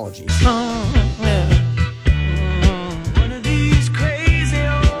technology,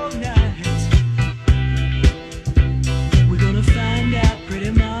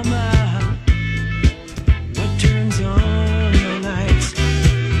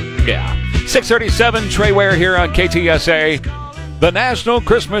 Yeah. 637, Trey Ware here on KTSA. The National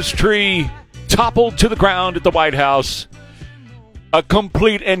Christmas tree toppled to the ground at the White House. A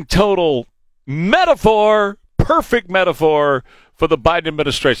complete and total metaphor, perfect metaphor for the Biden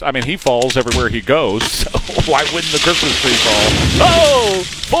administration. I mean, he falls everywhere he goes, so why wouldn't the Christmas tree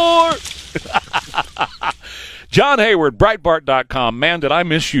fall? John Hayward, Breitbart.com. Man, did I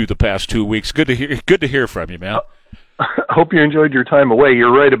miss you the past 2 weeks. Good to hear from you, man. I hope you enjoyed your time away.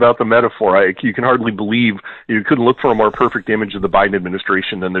 You're right about the metaphor. You can hardly believe you couldn't look for a more perfect image of the Biden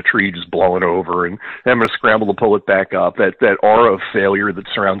administration than the tree just blowing over and having to scramble to pull it back up. That aura of failure that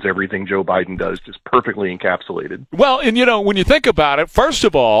surrounds everything Joe Biden does, just perfectly encapsulated. Well, and when you think about it, first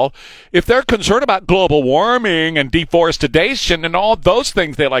of all, if they're concerned about global warming and deforestation and all those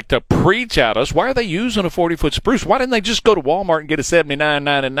things they like to preach at us, why are they using a 40-foot spruce? Why didn't they just go to Walmart and get a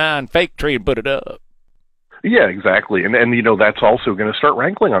 $79.99 fake tree and put it up? Yeah, exactly. And that's also going to start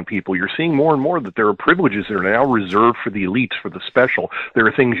rankling on people. You're seeing more and more that there are privileges that are now reserved for the elites, for the special. There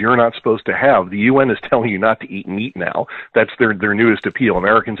are things you're not supposed to have. The UN is telling you not to eat meat now. That's their newest appeal.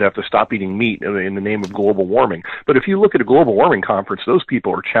 Americans have to stop eating meat in the name of global warming. But if you look at a global warming conference, those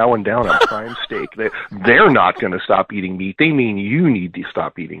people are chowing down on prime steak. They're not going to stop eating meat. They mean you need to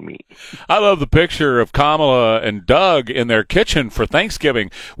stop eating meat. I love the picture of Kamala and Doug in their kitchen for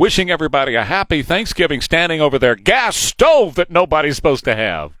Thanksgiving, wishing everybody a happy Thanksgiving, standing over their gas stove that nobody's supposed to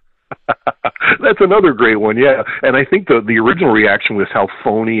have. That's another great one, yeah. And I think the original reaction was how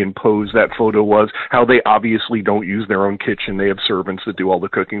phony and posed that photo was, how they obviously don't use their own kitchen. They have servants that do all the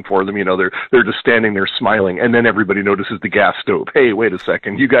cooking for them. They're just standing there smiling, and then everybody notices the gas stove. Hey, wait a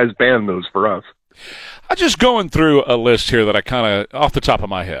second, you guys banned those for us. I'm just going through a list here that I kind of, off the top of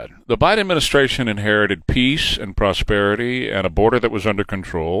my head. The Biden administration inherited peace and prosperity and a border that was under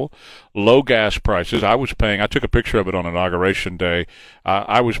control, low gas prices. I took a picture of it on Inauguration Day.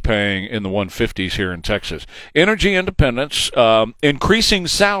 I was paying in the 150s here in Texas. Energy independence, increasing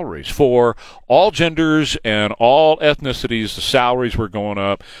salaries for all genders and all ethnicities. The salaries were going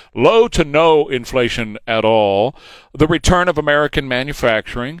up. Low to no inflation at all. The return of American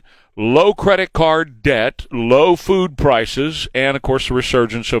manufacturing. Low credit card debt, low food prices, and, of course, the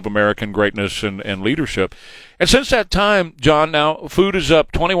resurgence of American greatness and leadership. And since that time, John, now food is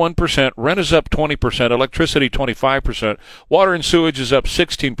up 21%, rent is up 20%, electricity 25%, water and sewage is up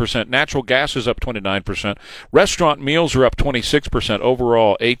 16%, natural gas is up 29%, restaurant meals are up 26%,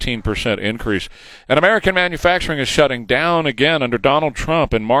 overall 18% increase. And American manufacturing is shutting down again under Donald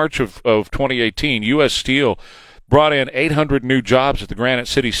Trump in March of 2018. U.S. Steel brought in 800 new jobs at the Granite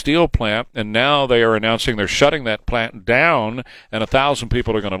City Steel plant, and now they are announcing they're shutting that plant down, and 1,000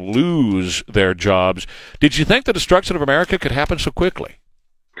 people are going to lose their jobs. Did you think the destruction of America could happen so quickly?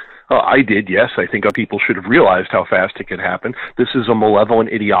 I did, yes. I think people should have realized how fast it could happen. This is a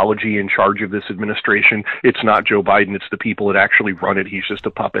malevolent ideology in charge of this administration. It's not Joe Biden. It's the people that actually run it. He's just a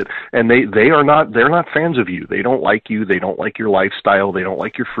puppet. And they're not fans of you. They don't like you. They don't like your lifestyle. They don't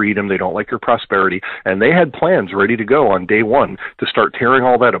like your freedom. They don't like your prosperity. And they had plans ready to go on day one to start tearing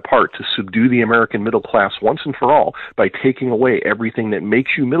all that apart, to subdue the American middle class once and for all by taking away everything that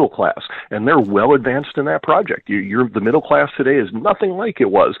makes you middle class. And they're well advanced in that project. The middle class today is nothing like it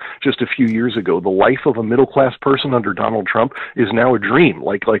was just a few years ago. The life of a middle-class person under Donald Trump is now a dream,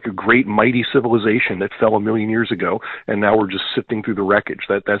 like a great mighty civilization that fell 1 million years ago, and now we're just sifting through the wreckage.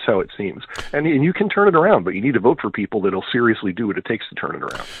 That's how it seems. And you can turn it around, but you need to vote for people that'll seriously do what it takes to turn it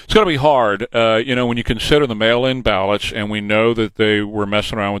around. It's going to be hard, when you consider the mail-in ballots, and we know that they were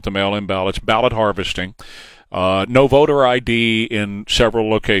messing around with the mail-in ballots, ballot harvesting. No voter ID in several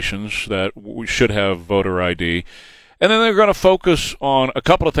locations that we should have voter ID. And then they're going to focus on a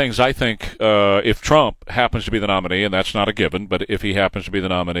couple of things, I think, if Trump happens to be the nominee, and that's not a given, but if he happens to be the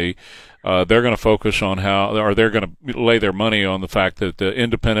nominee, they're going to focus on they're going to lay their money on the fact that the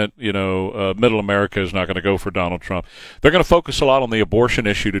independent, middle America is not going to go for Donald Trump. They're going to focus a lot on the abortion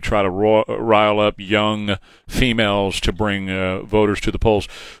issue to try to rile up young females to bring voters to the polls.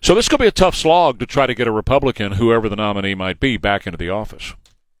 So this could be a tough slog to try to get a Republican, whoever the nominee might be, back into the office.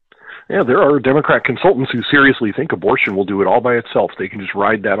 Yeah, there are Democrat consultants who seriously think abortion will do it all by itself. They can just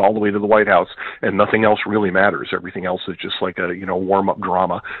ride that all the way to the White House, and nothing else really matters. Everything else is just like a warm-up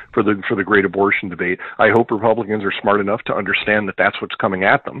drama for the great abortion debate. I hope Republicans are smart enough to understand that that's what's coming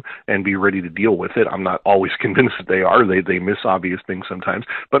at them and be ready to deal with it. I'm not always convinced that they are. They miss obvious things sometimes.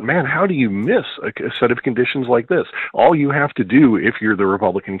 But man, how do you miss a set of conditions like this? All you have to do, if you're the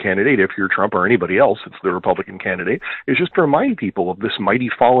Republican candidate, if you're Trump or anybody else, it's the Republican candidate, is just remind people of this mighty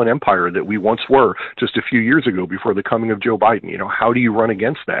fallen empire that we once were just a few years ago before the coming of Joe Biden. How do you run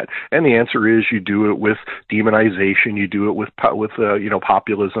against that? And the answer is you do it with demonization, you do it with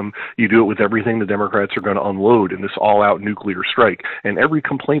populism, you do it with everything the Democrats are going to unload in this all-out nuclear strike. And every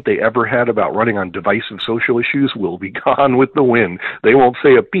complaint they ever had about running on divisive social issues will be gone with the wind. They won't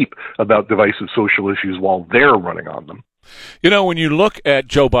say a peep about divisive social issues while they're running on them. When you look at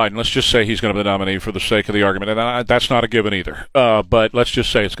Joe Biden, let's just say he's going to be the nominee for the sake of the argument, and that's not a given either, but let's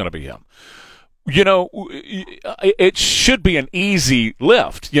just say it's going to be him. It should be an easy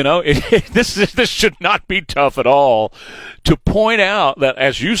lift. This should not be tough at all to point out that,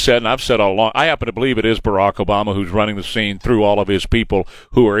 as you said, and I've said all along, I happen to believe it is Barack Obama who's running the scene through all of his people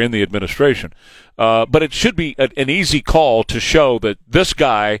who are in the administration. But it should be an easy call to show that this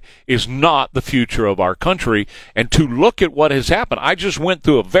guy is not the future of our country, and to look at what has happened. I just went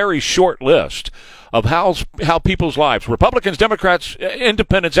through a very short list of how people's lives, Republicans, Democrats,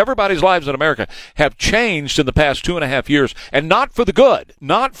 independents, everybody's lives in America have changed in the past 2.5 years, and not for the good,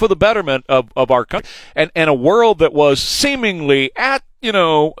 not for the betterment of our country, and a world that was seemingly at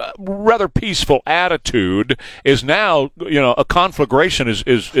rather peaceful attitude is now, a conflagration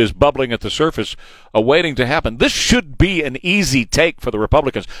is bubbling at the surface, waiting to happen. This should be an easy take for the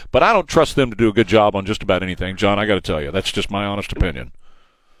Republicans, but I don't trust them to do a good job on just about anything, John. I got to tell you, that's just my honest opinion.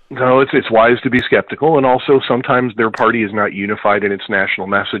 No, it's wise to be skeptical, and also sometimes their party is not unified in its national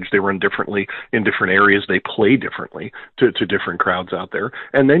message. They run differently in different areas. They play differently to different crowds out there.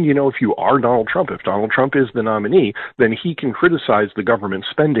 And then, if you are Donald Trump, if Donald Trump is the nominee, then he can criticize the government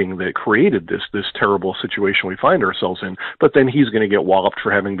spending that created this terrible situation we find ourselves in, but then he's going to get walloped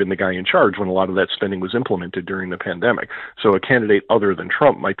for having been the guy in charge when a lot of that spending was implemented during the pandemic. So a candidate other than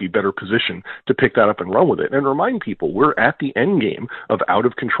Trump might be better positioned to pick that up and run with it and remind people we're at the end game of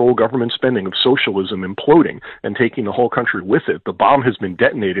out-of-control government spending, of socialism imploding and taking the whole country with it. The bomb has been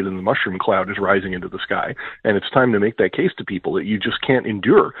detonated and the mushroom cloud is rising into the sky. And it's time to make that case to people that you just can't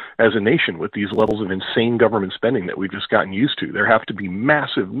endure as a nation with these levels of insane government spending that we've just gotten used to. There have to be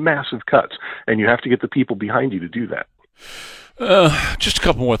massive, massive cuts, and you have to get the people behind you to do that. Just a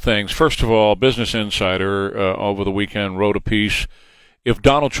couple more things. First of all, Business Insider over the weekend wrote a piece. If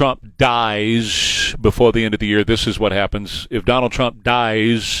Donald Trump dies before the end of the year, this is what happens. If Donald Trump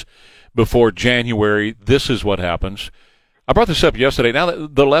dies before January, this is what happens. I brought this up yesterday. Now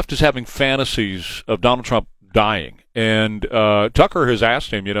that the left is having fantasies of Donald Trump dying, and Tucker has asked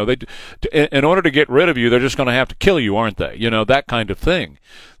him, in order to get rid of you, they're just going to have to kill you, aren't they? That kind of thing.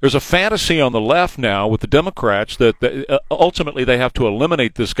 There's a fantasy on the left now with the Democrats that ultimately they have to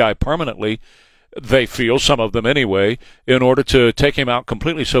eliminate this guy permanently. They feel, some of them anyway, in order to take him out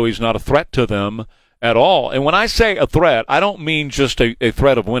completely so he's not a threat to them at all. And when I say a threat, I don't mean just a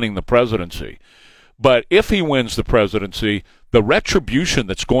threat of winning the presidency. But if he wins the presidency, the retribution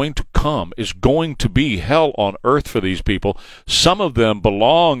that's going to come is going to be hell on earth for these people. Some of them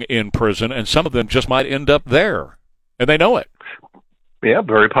belong in prison, and some of them just might end up there. And they know it. Yeah,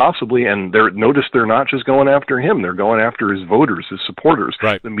 very possibly. And notice they're not just going after him. They're going after his voters, his supporters.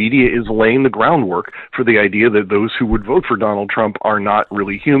 Right. The media is laying the groundwork for the idea that those who would vote for Donald Trump are not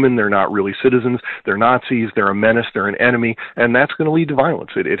really human. They're not really citizens. They're Nazis. They're a menace. They're an enemy. And that's going to lead to violence.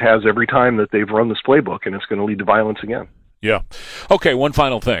 It has every time that they've run this playbook, and it's going to lead to violence again. Yeah. Okay, one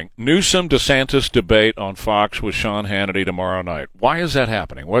final thing. Newsom-DeSantis debate on Fox with Sean Hannity tomorrow night. Why is that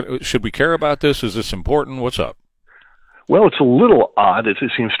happening? Should we care about this? Is this important? What's up? Well, it's a little odd. It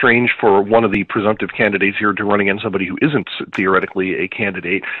seems strange for one of the presumptive candidates here to run against somebody who isn't theoretically a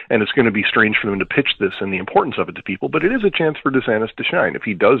candidate, and it's going to be strange for them to pitch this and the importance of it to people, but it is a chance for DeSantis to shine. If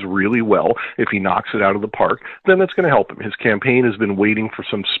he does really well, if he knocks it out of the park, then that's going to help him. His campaign has been waiting for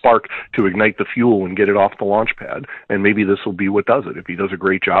some spark to ignite the fuel and get it off the launch pad, and maybe this will be what does it. If he does a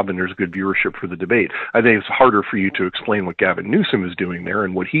great job and there's good viewership for the debate, I think it's harder for you to explain what Gavin Newsom is doing there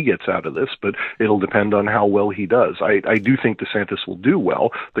and what he gets out of this, but it'll depend on how well he does. I do think DeSantis will do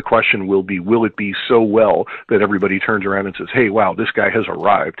well. The question will it be so well that everybody turns around and says, hey, wow, this guy has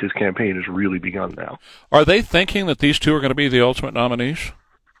arrived. His campaign has really begun now. Are they thinking that these two are going to be the ultimate nominees?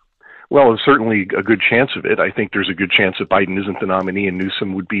 Well, there's certainly a good chance of it. I think there's a good chance that Biden isn't the nominee and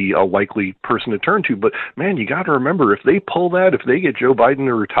Newsom would be a likely person to turn to. But, man, you got to remember, if they pull that, if they get Joe Biden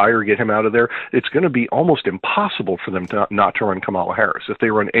to retire, get him out of there, it's going to be almost impossible for them not to run Kamala Harris. If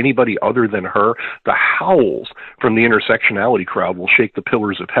they run anybody other than her, the howls from the intersectionality crowd will shake the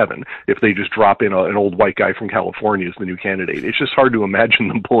pillars of heaven if they just drop in an old white guy from California as the new candidate. It's just hard to imagine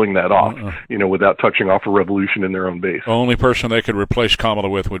them pulling that off, without touching off a revolution in their own base. The only person they could replace Kamala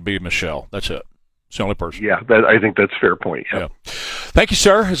with would be Michelle. That's it. It's the only person. Yeah, I think that's a fair point. Yeah. Thank you,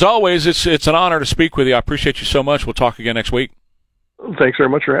 sir. As always, it's an honor to speak with you. I appreciate you so much. We'll talk again next week. Thanks very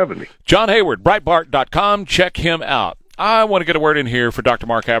much for having me. John Hayward, Breitbart.com. Check him out. I want to get a word in here for Dr.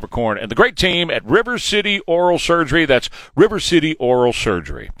 Mark Havercorn and the great team at River City Oral Surgery. That's River City Oral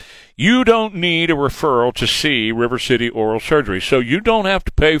Surgery. You don't need a referral to see River City Oral Surgery, so you don't have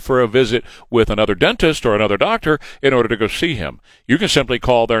to pay for a visit with another dentist or another doctor in order to go see him. You can simply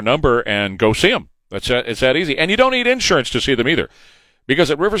call their number and go see them. It's that easy. And you don't need insurance to see them either.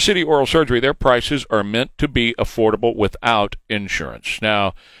 Because at River City Oral Surgery, their prices are meant to be affordable without insurance.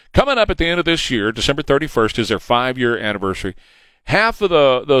 Now, coming up at the end of this year, December 31st, is their 5-year anniversary. Half of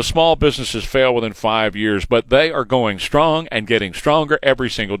the small businesses fail within 5 years, but they are going strong and getting stronger every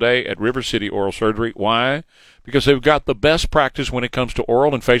single day at River City Oral Surgery. Why? Because they've got the best practice when it comes to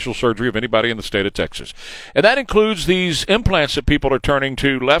oral and facial surgery of anybody in the state of Texas. And that includes these implants that people are turning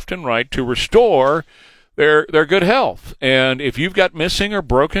to left and right to restore their good health. And if you've got missing or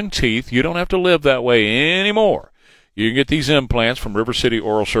broken teeth, you don't have to live that way anymore. You can get these implants from River City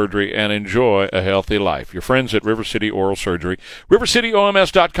Oral Surgery and enjoy a healthy life. Your friends at River City Oral Surgery,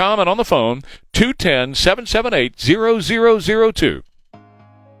 rivercityoms.com, and on the phone, 210-778-0002.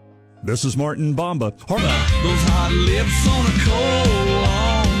 This is Martin Bamba. Those hot lips on a cold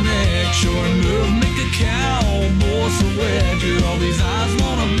long neck sure enough make a cowboy sweat. You all these eyes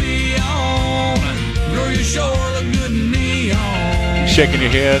wanna be on. Girl, you sure look good in neon. Shaking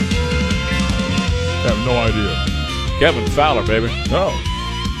your head? I have no idea. Kevin Fowler, baby. Oh.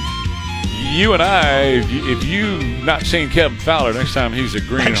 You and I, if you've not seen Kevin Fowler, next time he's at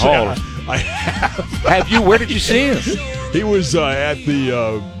Green Hall. I have. Have you? Where did you see him? He was at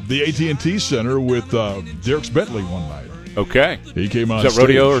the AT&T Center with Dierks Bentley one night. Okay. He came on Is that stage.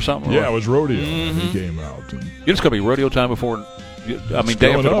 rodeo or something? Yeah, it was rodeo. Mm-hmm. He came out. And it's going to be rodeo time before, day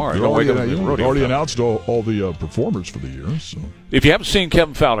after tomorrow. You already announced all the performers for the year. So. If you haven't seen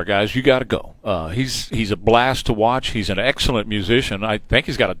Kevin Fowler, guys, you got to go. He's a blast to watch. He's an excellent musician. I think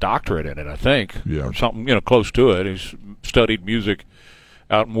he's got a doctorate in it, or something close to it. He's studied music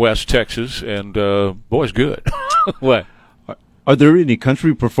out in West Texas, and boy's good. What? Are there any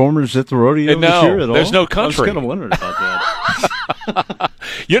country performers at the rodeo this year at all? There's no country. I was kind of wondering about that.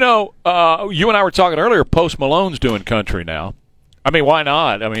 You and I were talking earlier, Post Malone's doing country now. I mean, why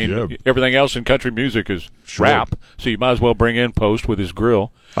not? I mean, everything else in country music is rap, so you might as well bring in Post with his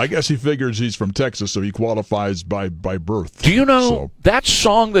grill. I guess he figures he's from Texas, so he qualifies by birth. Do you know that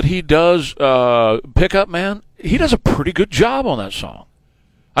song that he does, Pickup Man? He does a pretty good job on that song.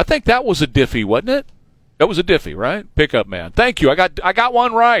 I think that was a Diffie, wasn't it? That was a Diffie, right? Pickup Man. Thank you. I got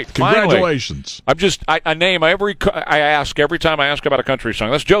one right. Congratulations. Finally. I ask every time I ask about a country song.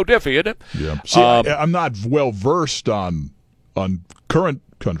 That's Joe Diffie, isn't it? Yeah. See, I'm not well versed on current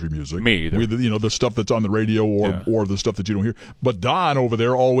country music. Me either. The stuff that's on the radio or the stuff that you don't hear. But Don over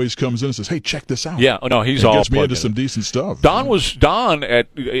there always comes in and says, "Hey, check this out." Yeah. No, he's all gets me into some decent stuff. Don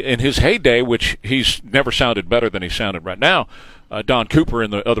in his heyday, which he's never sounded better than he sounded right now. Don Cooper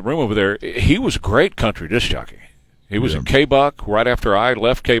in the other room over there, he was a great country disc jockey. He was in K-Buck right after I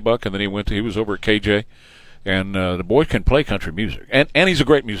left K-Buck, and then he was over at KJ. And the boy can play country music. And he's a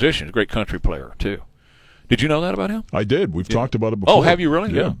great musician, a great country player, too. Did you know that about him? I did. We've talked about it before. Oh, have you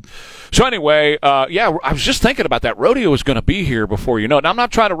really? Yeah. So anyway, I was just thinking about that. Rodeo is going to be here before you know it. Now, I'm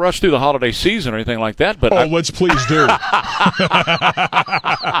not trying to rush through the holiday season or anything like that. But let's please do.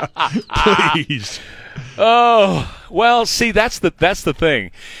 Please. Oh, well, see, that's the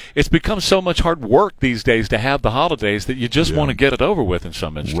thing. It's become so much hard work these days to have the holidays that you just want to get it over with in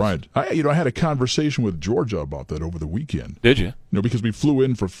some instances. Right. I had a conversation with Georgia about that over the weekend. Did you? Because we flew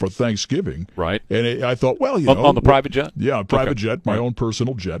in for Thanksgiving. Right. And I thought, well, on the private jet? Yeah, private jet, my own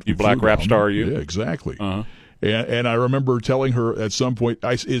personal jet. You black rap star, you? Yeah, exactly. Uh-huh. And I remember telling her at some point,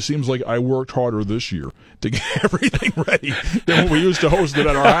 it seems like I worked harder this year to get everything ready than when we used to host it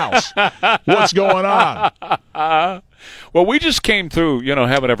at our house. What's going on? Well, we just came through,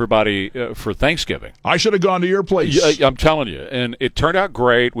 having everybody for Thanksgiving. I should have gone to your place. Yeah, I'm telling you, and it turned out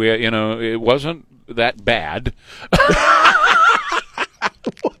great. We, it wasn't that bad.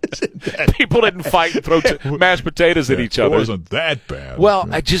 People didn't fight and throw mashed potatoes at each other. It wasn't that bad. Well,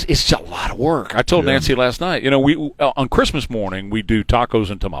 it's just a lot of work. I told Nancy last night, we on Christmas morning we do tacos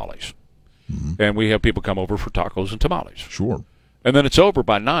and tamales. Mm-hmm. And we have people come over for tacos and tamales. Sure. And then it's over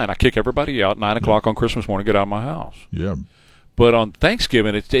by 9. I kick everybody out, 9 o'clock on Christmas morning, get out of my house. Yeah. But on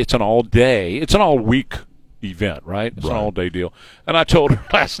Thanksgiving, it's an all-day, it's an all-week event, right? It's an all-day deal. And I told her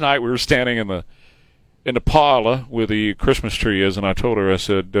last night, we were standing in the parlor where the Christmas tree is, and I told her, I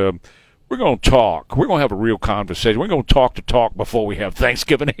said, we're going to talk. We're going to have a real conversation. We're going to talk before we have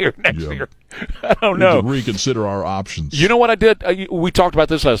Thanksgiving here next year. I don't know. We need to reconsider our options. You know what I did? We talked about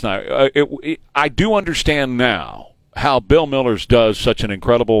this last night. I do understand now how Bill Miller's does such an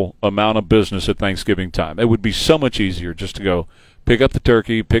incredible amount of business at Thanksgiving time. It would be so much easier just to go pick up the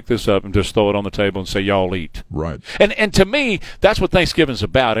turkey, pick this up, and just throw it on the table and say, y'all eat. Right. And to me, that's what Thanksgiving's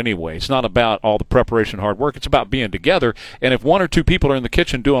about anyway. It's not about all the preparation, hard work. It's about being together. And if one or two people are in the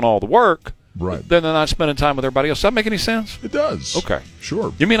kitchen doing all the work, then they're not spending time with everybody else. Does that make any sense? It does. Okay.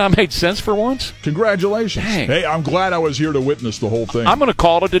 Sure. You mean I made sense for once? Congratulations. Dang. Hey, I'm glad I was here to witness the whole thing. I'm going to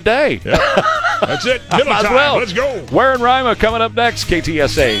call it a day. Yep. That's it. Middle Might as time. well. Let's go. Ware and Rima coming up next.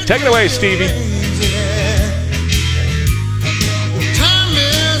 KTSA. Take it away, Stevie. Time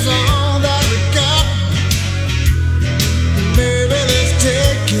is all that we got. Baby, let's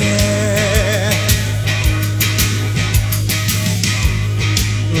take it.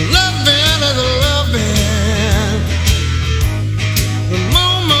 Loving is loving. The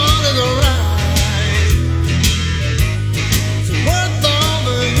moment is right. It's worth all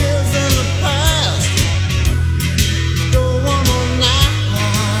the years in the past. Go one more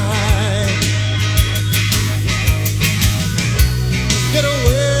night. Get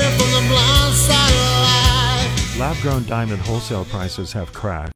away from the blind side of life. Lab-grown diamond wholesale prices have crashed.